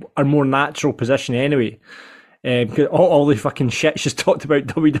probably a more natural position anyway. Because all the fucking shit she's talked about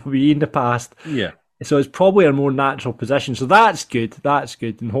WWE in the past. Yeah. So it's probably a more natural position. So that's good.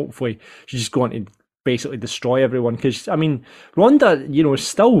 And hopefully she's just going to basically destroy everyone. Because, I mean, Ronda, is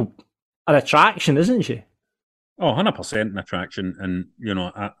still an attraction, isn't she? Oh, 100% an attraction. And,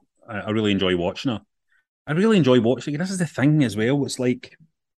 I really enjoy watching her. I really enjoy watching it. This is the thing as well. It's like,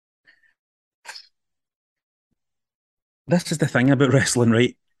 this is the thing about wrestling,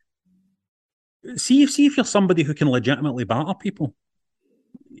 right? See if you're somebody who can legitimately batter people.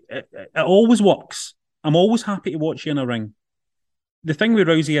 It always works. I'm always happy to watch you in a ring. The thing with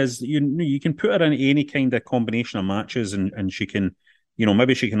Rousey is you can put her in any kind of combination of matches and she can,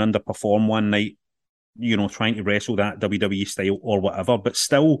 maybe she can underperform one night, trying to wrestle that WWE style or whatever. But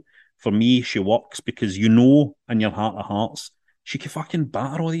still, for me, she works because in your heart of hearts, she can fucking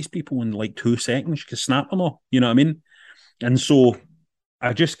batter all these people in like 2 seconds. She can snap them all. You know what I mean? And so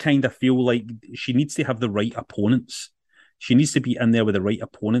I just kind of feel like she needs to have the right opponents. She needs to be in there with the right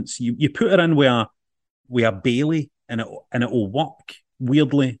opponents. You put her in with a Bayley, and it will work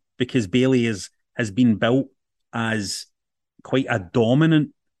weirdly because Bayley has been built as quite a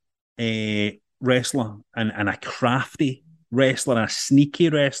dominant wrestler and a crafty wrestler, a sneaky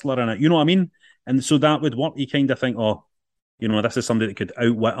wrestler, and you know what I mean. And so that would work. You kind of think, this is somebody that could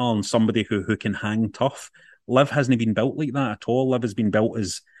outwit her and somebody who can hang tough. Liv hasn't been built like that at all. Liv has been built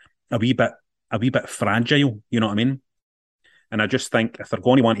as a wee bit fragile. You know what I mean? And I just think if they're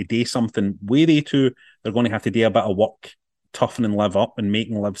going to want to do something with they two, they're going to have to do a bit of work, toughening Liv up and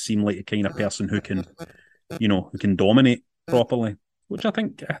making Liv seem like the kind of person who can dominate properly, which I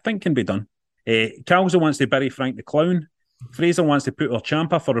think can be done. Calzo wants to bury Frank the Clown. Fraser wants to put her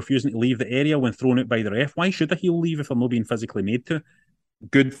Ciampa for refusing to leave the area when thrown out by the ref. Why should a heel leave if they're not being physically made to?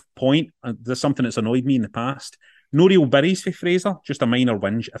 Good point. There's something that's annoyed me in the past. No real buries for Fraser, just a minor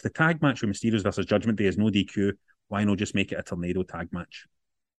whinge. If the tag match with Mysterios versus Judgment Day is no DQ, why not just make it a tornado tag match?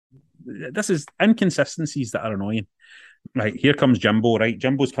 This is inconsistencies that are annoying. Right, here comes Jimbo, right?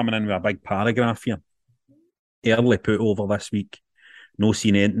 Jimbo's coming in with a big paragraph here. Early put over this week. No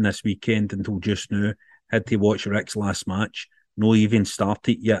seen anything this weekend until just now. Had to watch Rick's last match. No even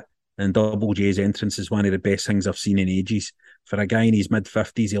started yet. And Double J's entrance is one of the best things I've seen in ages. For a guy in his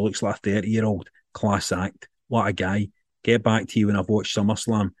mid-50s, he looks like a 30-year-old. Class act. What a guy. Get back to you when I've watched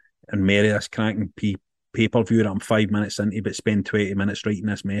SummerSlam and marry this cracking pay-per-view that I'm 5 minutes into, but spend 20 minutes writing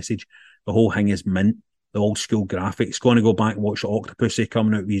this message. The whole thing is mint. The old school graphics. Going to go back and watch the Octopusy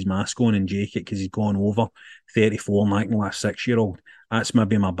coming out with his mask on and Jake it because he's gone over 34 and acting like a 6-year-old. That's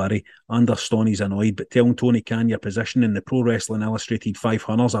maybe my buddy. I understand he's annoyed, but telling Tony Khan your position in the Pro Wrestling Illustrated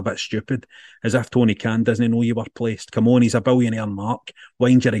 500's a bit stupid. As if Tony Khan doesn't know you were placed. Come on, he's a billionaire, Mark.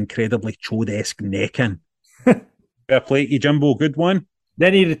 Wind your incredibly chode-esque neck in. Fair play to you, Jimbo. Good one.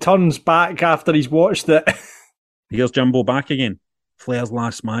 Then he returns back after he's watched it. Here's Jimbo back again. Flair's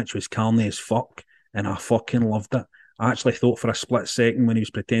last match was carny as fuck, and I fucking loved it. I actually thought for a split second when he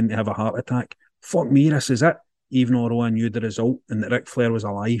was pretending to have a heart attack, fuck me, this is it. Even though I knew the result and that Ric Flair was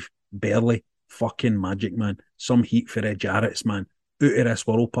alive, barely. Fucking magic, man. Some heat for Ed Jarrett's, man. Out of this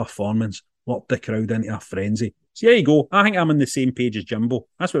world performance. Locked the crowd into a frenzy. So there you go. I think I'm on the same page as Jimbo.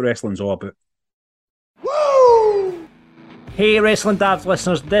 That's what wrestling's all about. Woo! Hey Wrestling Dads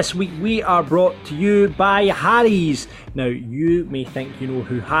listeners, this week we are brought to you by Harry's. Now you may think you know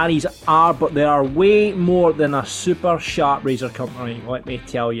who Harry's are, but they are way more than a super sharp razor company, let me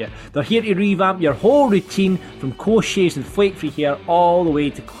tell you. They're here to revamp your whole routine, from close shaves and flake free hair all the way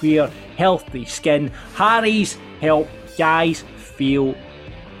to clear, healthy skin. Harry's help guys feel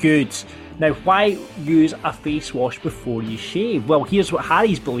good. Now, why use a face wash before you shave? Well, here's what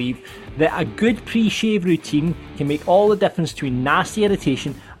Harry's believe, that a good pre-shave routine can make all the difference between nasty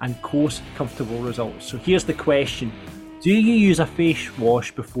irritation and close, comfortable results. So here's the question. Do you use a face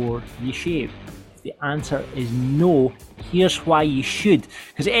wash before you shave? If the answer is no, here's why you should.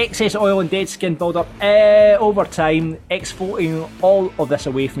 Because excess oil and dead skin build up over time. Exfoliating all of this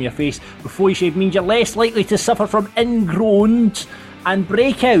away from your face before you shave means you're less likely to suffer from ingrowns and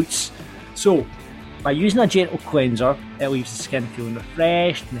breakouts. So, by using a gentle cleanser, it leaves the skin feeling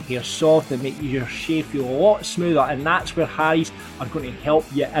refreshed and the hair soft and makes your shave feel a lot smoother, and that's where Harry's are going to help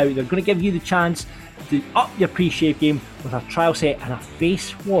you out. They're going to give you the chance to up your pre-shave game with a trial set and a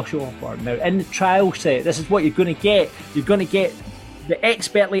face wash offer. Now, in the trial set, this is what you're going to get. You're going to get the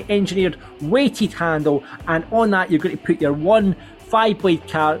expertly engineered weighted handle, and on that you're going to put your 5-blade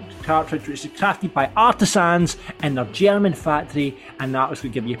cartridge, which is crafted by artisans in their German factory, and that was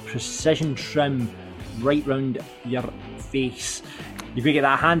going to give you precision trim right round your face. You're going to get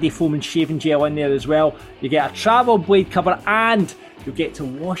that handy foam and shaving gel in there as well. You get a travel blade cover, and you'll get to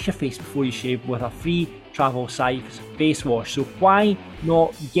wash your face before you shave with a free travel size face wash. So why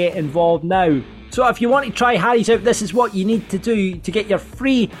not get involved now? So if you want to try Harry's out, this is what you need to do to get your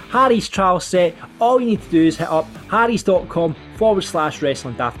free Harry's trial set. All you need to do is hit up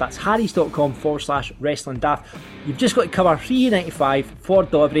harrys.com/wrestling daft. That's harrys.com/wrestling daft. You've just got to cover $3.95 for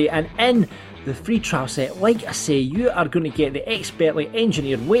delivery, and in the free trial set, like I say, you are going to get the expertly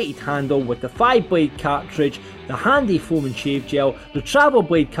engineered weighted handle with the 5-blade cartridge, the handy foam and shave gel, the travel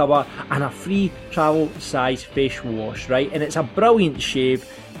blade cover, and a free travel size facial wash, right? And it's a brilliant shave.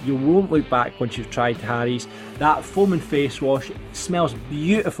 You won't look back once you've tried Harry's. That foam and face wash smells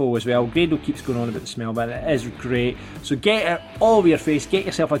beautiful as well. Grado keeps going on about the smell, but it is great. So get it all over your face, get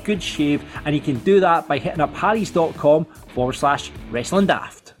yourself a good shave, and you can do that by hitting up harrys.com/wrestling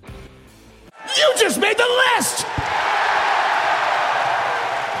daft. You just made the list!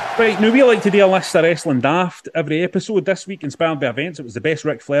 Right, now we like to do a list of Wrestling Daft every episode. This week, inspired by events, it was the best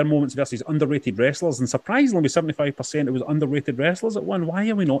Ric Flair moments versus underrated wrestlers, and surprisingly, with 75%, it was underrated wrestlers that won. Why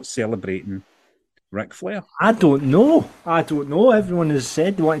are we not celebrating Ric Flair? I don't know. Everyone has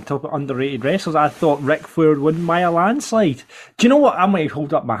said they want to talk about underrated wrestlers. I thought Ric Flair would win by a landslide. Do you know what? I might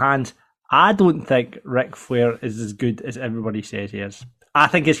hold up my hand. I don't think Ric Flair is as good as everybody says he is. I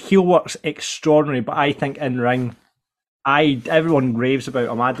think his heel work's extraordinary, but I think in ring, everyone raves about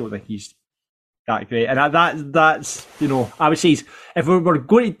him. I don't think he's that great. And that's I would say if we were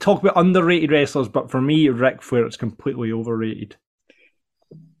going to talk about underrated wrestlers, but for me, Ric Flair is completely overrated.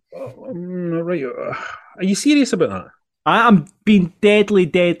 Right. Are you serious about that? I am being deadly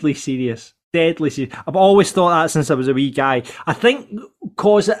serious. Deadly serious. I've always thought that since I was a wee guy. I think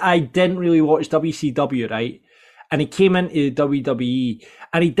because I didn't really watch WCW, right? And he came into WWE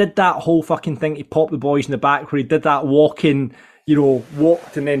and he did that whole fucking thing to pop the boys in the back where he did that walked and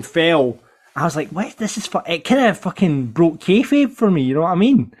then fell. I was like, what? This is it kind of fucking broke kayfabe for me, you know what I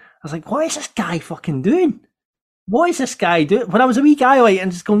mean? I was like, what is this guy fucking doing? What is this guy doing? When I was a wee guy,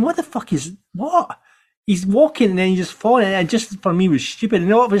 and just going, what the fuck is, what? He's walking and then he's just falling, and it just, for me, was stupid.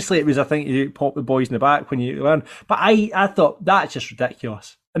 And obviously it was a thing to do, pop the boys in the back when you learn. But I thought, that's just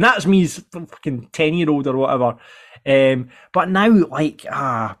ridiculous. And that's me as fucking 10-year-old or whatever. But now, I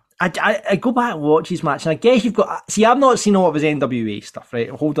go back and watch his match, and I guess you've got... See, I've not seen all of his NWA stuff, right?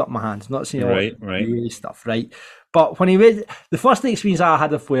 Hold up my hands. Not seen all of his NWA stuff, right? But when he was... The first experience I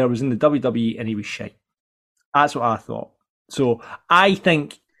had of Flair was in the WWE, and he was shite. That's what I thought. So, I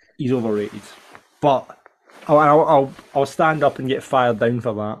think he's overrated. But I'll stand up and get fired down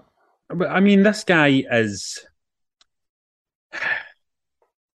for that. But, I mean, this guy is...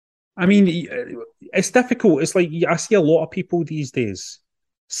 I mean, it's difficult. It's like I see a lot of people these days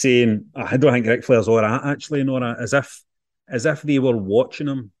saying, I don't think Ric Flair's all right, actually, Nora, as if they were watching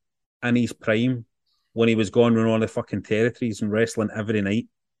him in his prime when he was going around all the fucking territories and wrestling every night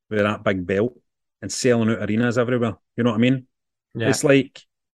with that big belt and selling out arenas everywhere. You know what I mean? Yeah. It's like,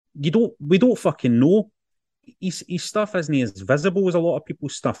 we don't fucking know. His stuff isn't as visible as a lot of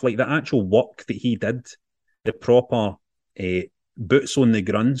people's stuff. Like the actual work that he did, the proper... boots on the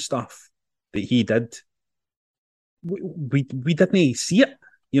ground stuff that he did, we didn't see it.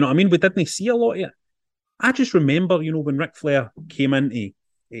 You know what I mean? We didn't see a lot of it. I just remember, when Ric Flair came into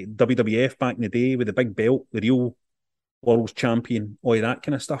WWF back in the day with the big belt, the real world champion, all of that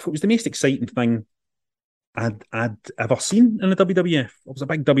kind of stuff. It was the most exciting thing I'd ever seen in the WWF. I was a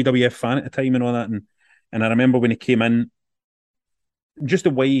big WWF fan at the time and all that, and I remember when he came in, just the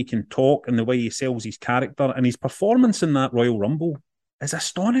way he can talk and the way he sells his character and his performance in that Royal Rumble is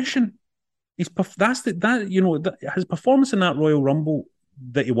astonishing. His performance in that Royal Rumble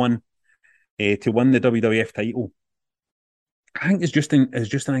that he won to win the WWF title, I think is just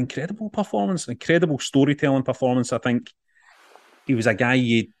an incredible performance, an incredible storytelling performance. I think he was a guy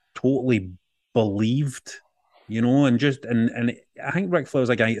you totally believed, and I think Ric Flair was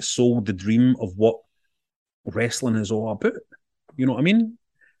a guy that sold the dream of what wrestling is all about. You know what I mean?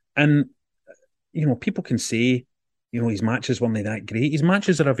 And, people can say, his matches weren't that great. His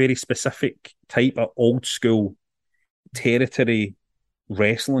matches are a very specific type of old school territory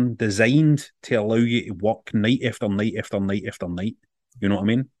wrestling designed to allow you to work night after night after night after night. You know what I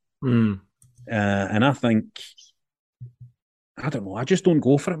mean? And I think, I don't know, I just don't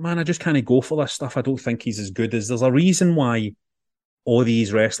go for it, man. I just can't go for this stuff. I don't think he's as good as... There's a reason why all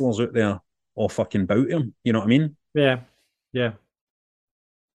these wrestlers out there all fucking bout him. You know what I mean? Yeah.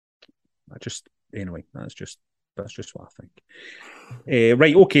 Anyway, that's just what I think.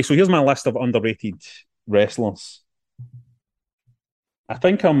 Right, okay, so here's my list of underrated wrestlers. I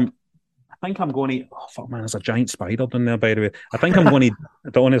think I'm going to... Oh, fuck, man, there's a giant spider down there, by the way. I think I'm going to...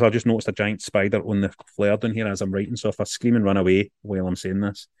 To be honest, I just noticed a giant spider on the flare down here as I'm writing, so if I scream and run away while I'm saying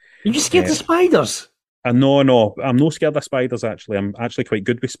this... Are you scared of spiders? No, I'm no scared of spiders, actually. I'm actually quite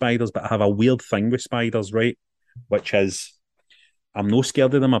good with spiders, but I have a weird thing with spiders, right? Which is, I'm no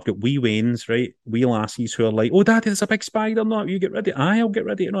scared of them. I've got wee wains, right? Wee lassies who are like, oh, Daddy, there's a big spider. No, you get rid of it. I'll get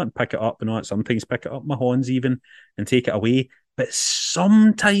rid of it, and pick it up, sometimes pick it up my horns even and take it away. But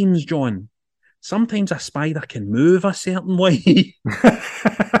sometimes, John, sometimes a spider can move a certain way.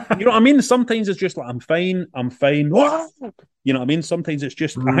 You know what I mean? Sometimes it's just like, I'm fine. You know what I mean? Sometimes it's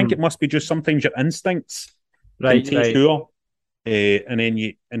just, I think it must be just sometimes your instincts can take over, and then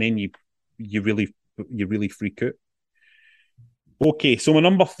you really freak out. Okay, so my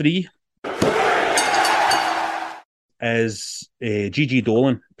number 3 is Gigi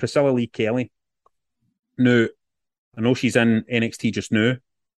Dolan, Priscilla Lee Kelly. Now, I know she's in NXT just now.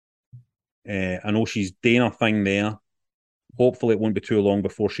 I know she's doing her thing there. Hopefully, it won't be too long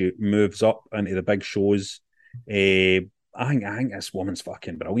before she moves up into the big shows. I think this woman's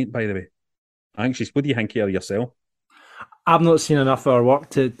fucking brilliant, by the way. I think she's. What do you think of her yourself? I've not seen enough of her work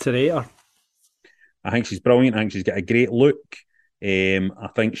to rate her. I think she's brilliant. I think she's got a great look. I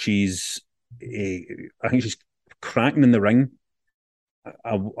think she's cracking in the ring.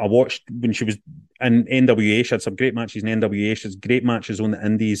 I watched when she was in NWA. She had some great matches in NWA. She has great matches on the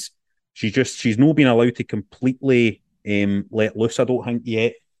Indies. She's not been allowed to completely let loose, I don't think,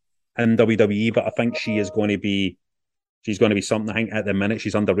 yet in WWE, but I think she's going to be something. I think at the minute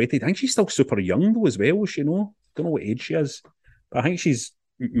she's underrated. I think she's still super young though as well, don't know what age she is, but I think she's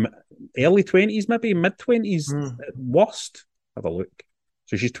early 20s, maybe mid 20s at worst. Have a look.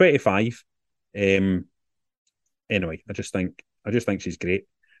 So she's 25. Anyway, I just think she's great.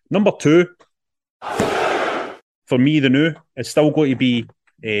 Number 2 for me, the new, it's still going to be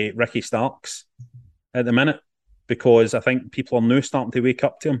Ricky Starks at the minute, because I think people are now starting to wake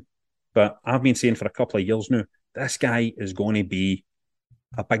up to him. But I've been saying for a couple of years now, this guy is going to be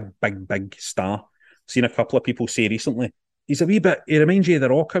a big star. I've seen a couple of people say recently, he reminds you of The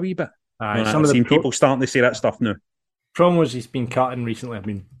Rock a wee bit. I've seen people starting to say that stuff now. Promos he's been cutting recently have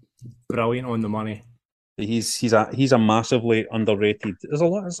been brilliant on the money. He's a massively underrated. There's a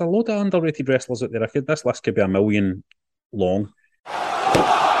lot of underrated wrestlers out there. This list could be a million long.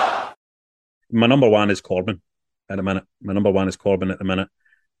 My number 1 is Corbin at the minute. My number 1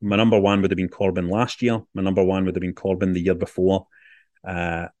 would have been Corbin last year. My number 1 would have been Corbin the year before.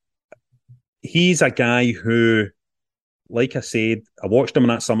 He's a guy who, like I said, I watched him in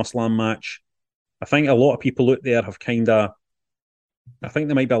that SummerSlam match. I think a lot of people out there have I think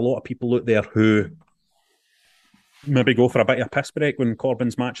there might be a lot of people out there who maybe go for a bit of a piss break when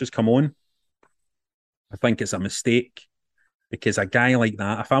Corbin's matches come on. I think it's a mistake, because a guy like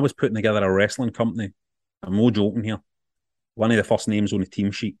that, if I was putting together a wrestling company, I'm no joking here, one of the first names on the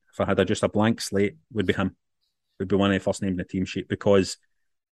team sheet, if I had just a blank slate, would be him. Would be one of the first names on the team sheet, because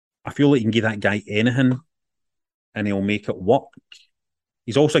I feel like you can give that guy anything and he'll make it work.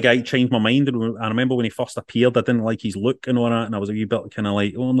 He's also a guy who changed my mind. I remember when he first appeared, I didn't like his look and all that, and I was a wee bit kind of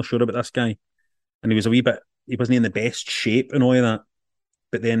like, I'm not sure about this guy. And he wasn't in the best shape and all of that.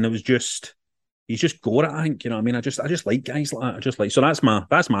 But then he's just got it, I think. You know what I mean? I just like guys like that. So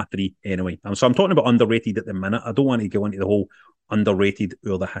that's my 3 anyway. So I'm talking about underrated at the minute. I don't want to go into the whole underrated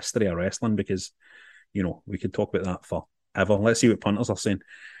or the history of wrestling, because, we could talk about that forever. Let's see what punters are saying.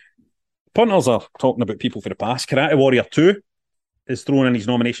 Punters are talking about people for the past. Karate Warrior 2 is throwing in his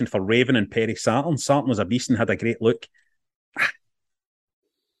nomination for Raven and Perry Saturn. Saturn was a beast and had a great look.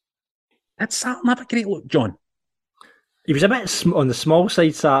 Did Saturn have a great look, John? He was a bit on the small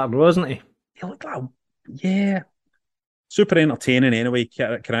side, Saturn, wasn't he? He looked like, super entertaining anyway,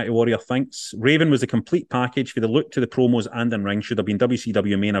 Karate Warrior thinks. Raven was a complete package for the look to the promos and in ring. Should have been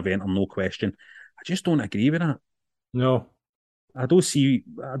WCW main event, no question. I just don't agree with that. No. I don't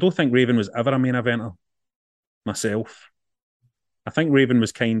think Raven was ever a main eventer myself. I think Raven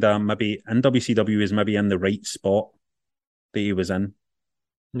was kind of maybe in WCW is maybe in the right spot that he was in.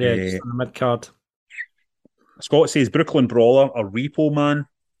 Yeah, just on the mid card. Scott says Brooklyn Brawler or Repo Man.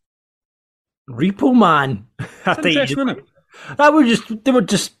 Repo Man. They were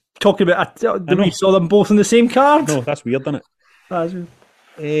just talking about. We saw them both on the same card. No, that's weird, isn't it? That's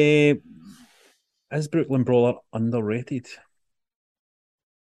weird. Is Brooklyn Brawler underrated?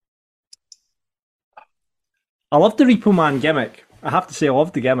 I love the Repo Man gimmick. I have to say, I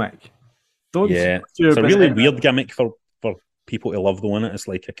love the gimmick. It's a really weird gimmick for people to love, though, isn't it? It's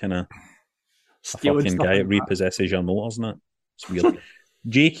like a kind of fucking guy that repossesses your motors, isn't it? It's weird.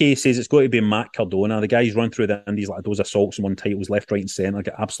 JK says it's got to be Matt Cardona. The guy's run through the Indies like those assaults and won titles left, right, and centre.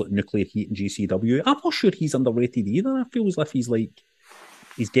 Got absolute nuclear heat in GCW. I'm not sure he's underrated either. I feel as if he's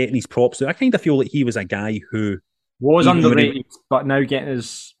getting his props. I kind of feel like he was a guy who Was even underrated, but now getting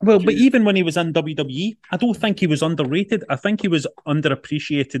his... But even when he was in WWE, I don't think he was underrated. I think he was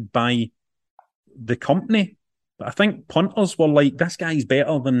underappreciated by the company. But I think punters were like, this guy's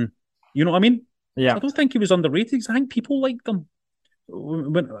better than... You know what I mean? Yeah. So I don't think he was underrated because I think people liked him.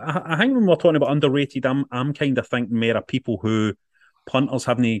 I think when we're talking about underrated, I'm kind of thinking more of people who punters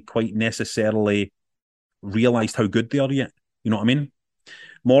haven't quite necessarily realised how good they are yet. You know what I mean?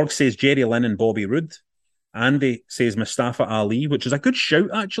 Morg says Jerry Lynn and Bobby Roode. Andy says Mustafa Ali, which is a good shout,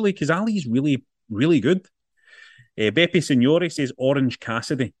 actually, because Ali's really, really good. Beppe Signori says Orange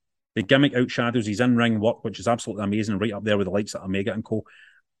Cassidy. The gimmick outshadows his in-ring work, which is absolutely amazing, right up there with the likes of Omega and co.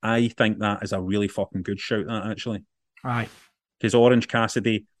 I think that is a really fucking good shout, that, actually. Aye. Because Orange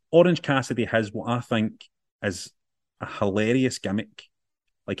Cassidy has what I think is a hilarious gimmick,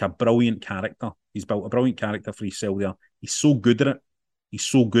 like a brilliant character. He's built a brilliant character for himself there. He's so good at it. He's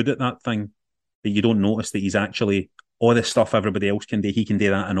so good at that thing that you don't notice that he's actually all the stuff everybody else can do. He can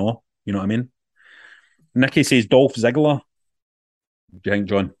do that and all. You know what I mean? Nikki says Dolph Ziggler. What do you think,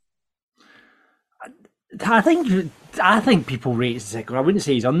 John? I think people rate Ziggler. I wouldn't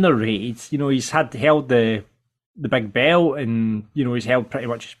say he's underrated. You know, he's held the big belt, and you know he's held pretty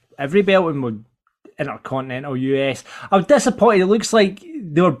much every belt in Intercontinental US. I was disappointed. It looks like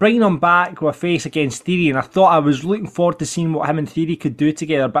they were bringing him back with a face against Theory, and I thought I was looking forward to seeing what him and Theory could do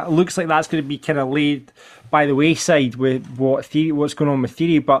together. But it looks like that's going to be kind of laid by the wayside with what's going on with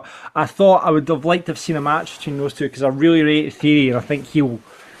Theory. But I thought I would have liked to have seen a match between those two because I really rated Theory, and I think he'll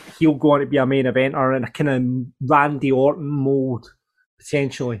go on to be a main eventer in a kind of Randy Orton mold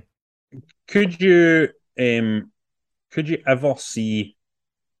potentially. Could you ever see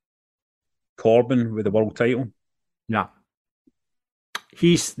Corbin with the world title? No.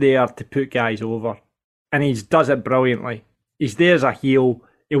 He's there to put guys over, and he does it brilliantly. He's there as a heel.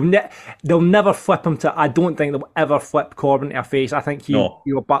 They'll never flip him to... I don't think they'll ever flip Corbin to a face. I think he'll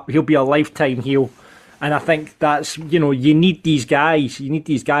be a lifetime heel, and I think that's, you know, you need these guys.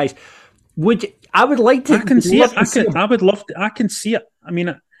 I would like to... I can see it. I would love to. I can see it. I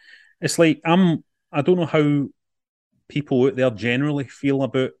mean, it's like I don't know how people out there generally feel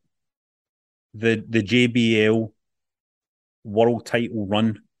about the JBL world title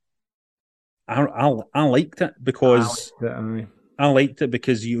run. I liked it because I liked it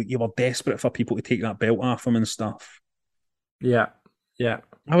because you were desperate for people to take that belt off him and stuff. Yeah.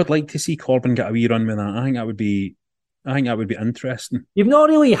 I would like to see Corbin get a wee run with that. I think that would be interesting. You've not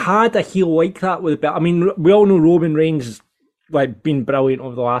really had a heel like that with the belt. I mean, we all know Roman Reigns has been brilliant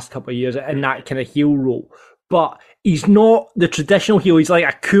over the last couple of years in that kind of heel role. But he's not the traditional heel. He's like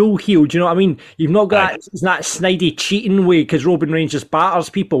a cool heel. Do you know what I mean? You've not got that snidey cheating way because Roman Reigns just batters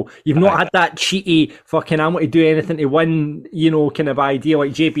people. You've not had that cheaty fucking I'm going to do anything to win, you know, kind of idea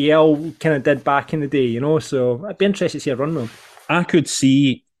like JBL kind of did back in the day, you know? So I'd be interested to see a run with him. I could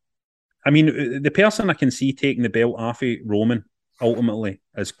see, I mean, the person I can see taking the belt off of Roman ultimately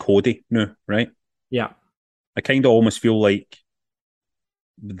is Cody now, right? Yeah. I kind of almost feel like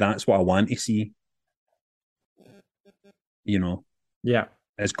that's what I want to see. You know,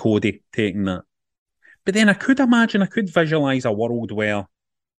 as Cody taking that. But then I could visualise a world where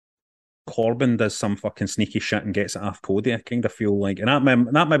Corbin does some fucking sneaky shit and gets it off Cody. I kind of feel like, and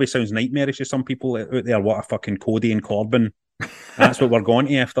that maybe sounds nightmarish to some people out there, what a fucking Cody and Corbin. That's what we're going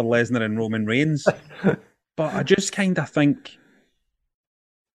to after Lesnar and Roman Reigns. But I just kind of think,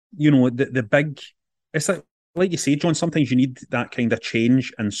 you know, the big, it's like you say, John, sometimes you need that kind of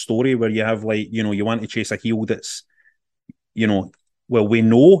change in story where you have like, you know, you want to chase a heel that's, you know, well, we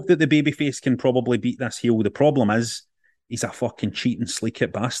know that the babyface can probably beat this heel. The problem is he's a fucking cheating,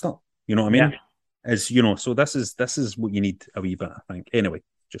 sleek-it bastard. You know what I mean? Yeah. You know, so this is what you need a wee bit, I think. Anyway,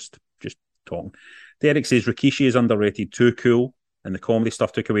 just talking. Derek says Rikishi is underrated, too cool, and the comedy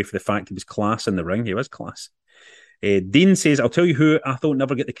stuff took away from the fact he was class in the ring. He was class. Dean says, I'll tell you who I thought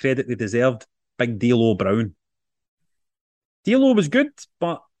never get the credit they deserved. Big D'Lo Brown. D'Lo was good,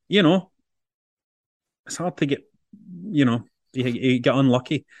 but, you know, it's hard to get, you know, he got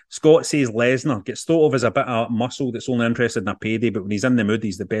unlucky. Scott says Lesnar gets thought of as a bit of muscle that's only interested in a payday, but when he's in the mood,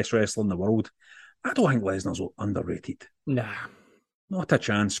 he's the best wrestler in the world. I don't think Lesnar's underrated. Nah. Not a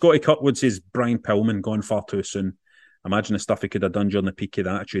chance. Scotty Cutwood says Brian Pillman gone far too soon. Imagine the stuff he could have done during the peak of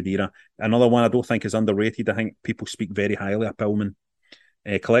the Attitude Era. Another one I don't think is underrated. I think people speak very highly of Pillman.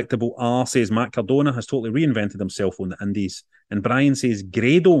 Collectible R says Matt Cardona has totally reinvented himself on the Indies. And Brian says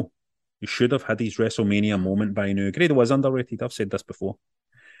Grado, he should have had his WrestleMania moment by now. Grado was underrated. I've said this before.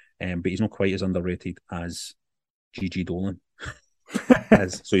 But he's not quite as underrated as Gigi Dolan.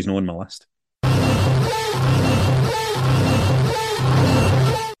 So he's not on my list.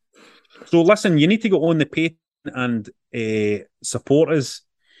 So listen, you need to go on the and support us.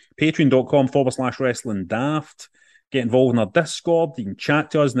 Patreon.com/wrestling daft. Get involved in our Discord. You can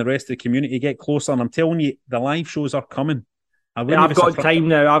chat to us and the rest of the community. Get closer. And I'm telling you, the live shows are coming. I've got time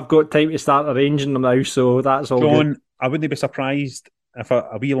now. I've got time to start arranging them now, so that's all John, good. I wouldn't be surprised if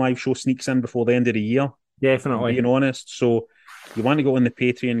a wee live show sneaks in before the end of the year. Definitely. Being honest. So you want to go on the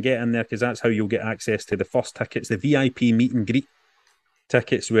Patreon, get in there, because that's how you'll get access to the first tickets, the VIP meet and greet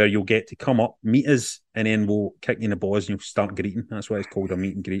tickets, where you'll get to come up, meet us, and then we'll kick you in the balls and you'll start greeting. That's why it's called a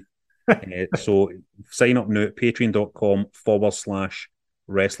meet and greet. So sign up now at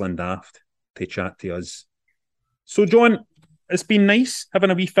patreon.com/wrestling daft to chat to us. So, John, it's been nice having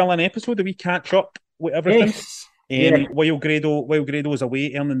a wee fill-in episode, a wee catch-up with everything. Yes. While Grado's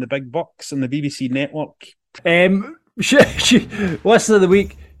away earning the big bucks on the BBC network. Listener of the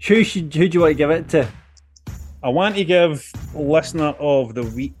week, who do you want to give it to? I want to give listener of the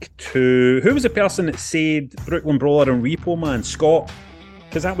week to... Who was the person that said Brooklyn Brawler and Repo Man? Scott.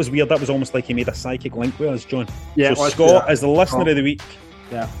 Because that was weird. That was almost like he made a psychic link with us, John. Yeah, so Scott is the listener of the week.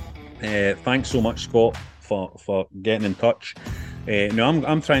 Yeah. Thanks so much, Scott, for getting in touch. Now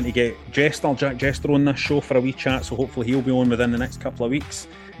I'm trying to get Jack Jester on this show for a wee chat, so hopefully he'll be on within the next couple of weeks,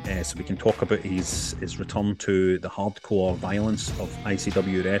 so we can talk about his return to the hardcore violence of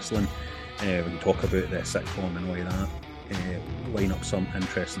ICW wrestling. We can talk about the sitcom and all of that. Line up some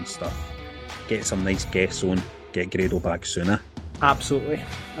interesting stuff. Get some nice guests on. Get Grado back sooner. Absolutely.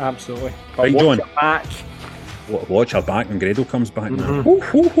 Right, Watch John. her back. Watch her back when Grado comes back now.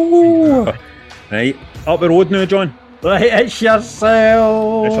 Mm-hmm. Right, up the road now, John. Right, it's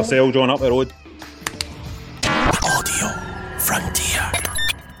yourself. It's yourself, John, up the road. Audio Frontier.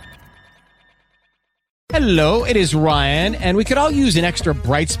 Hello, it is Ryan, and we could all use an extra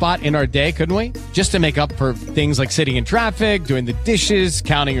bright spot in our day, couldn't we? Just to make up for things like sitting in traffic, doing the dishes,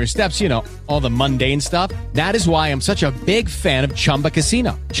 counting your steps, all the mundane stuff. That is why I'm such a big fan of Chumba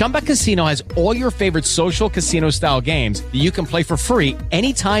Casino. Chumba Casino has all your favorite social casino-style games that you can play for free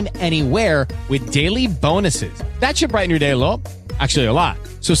anytime, anywhere with daily bonuses. That should brighten your day a little. Actually, a lot.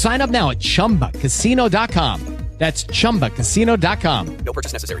 So sign up now at ChumbaCasino.com. That's ChumbaCasino.com. No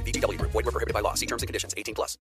purchase necessary. VGW Group. Void where prohibited by law. See terms and conditions. 18+.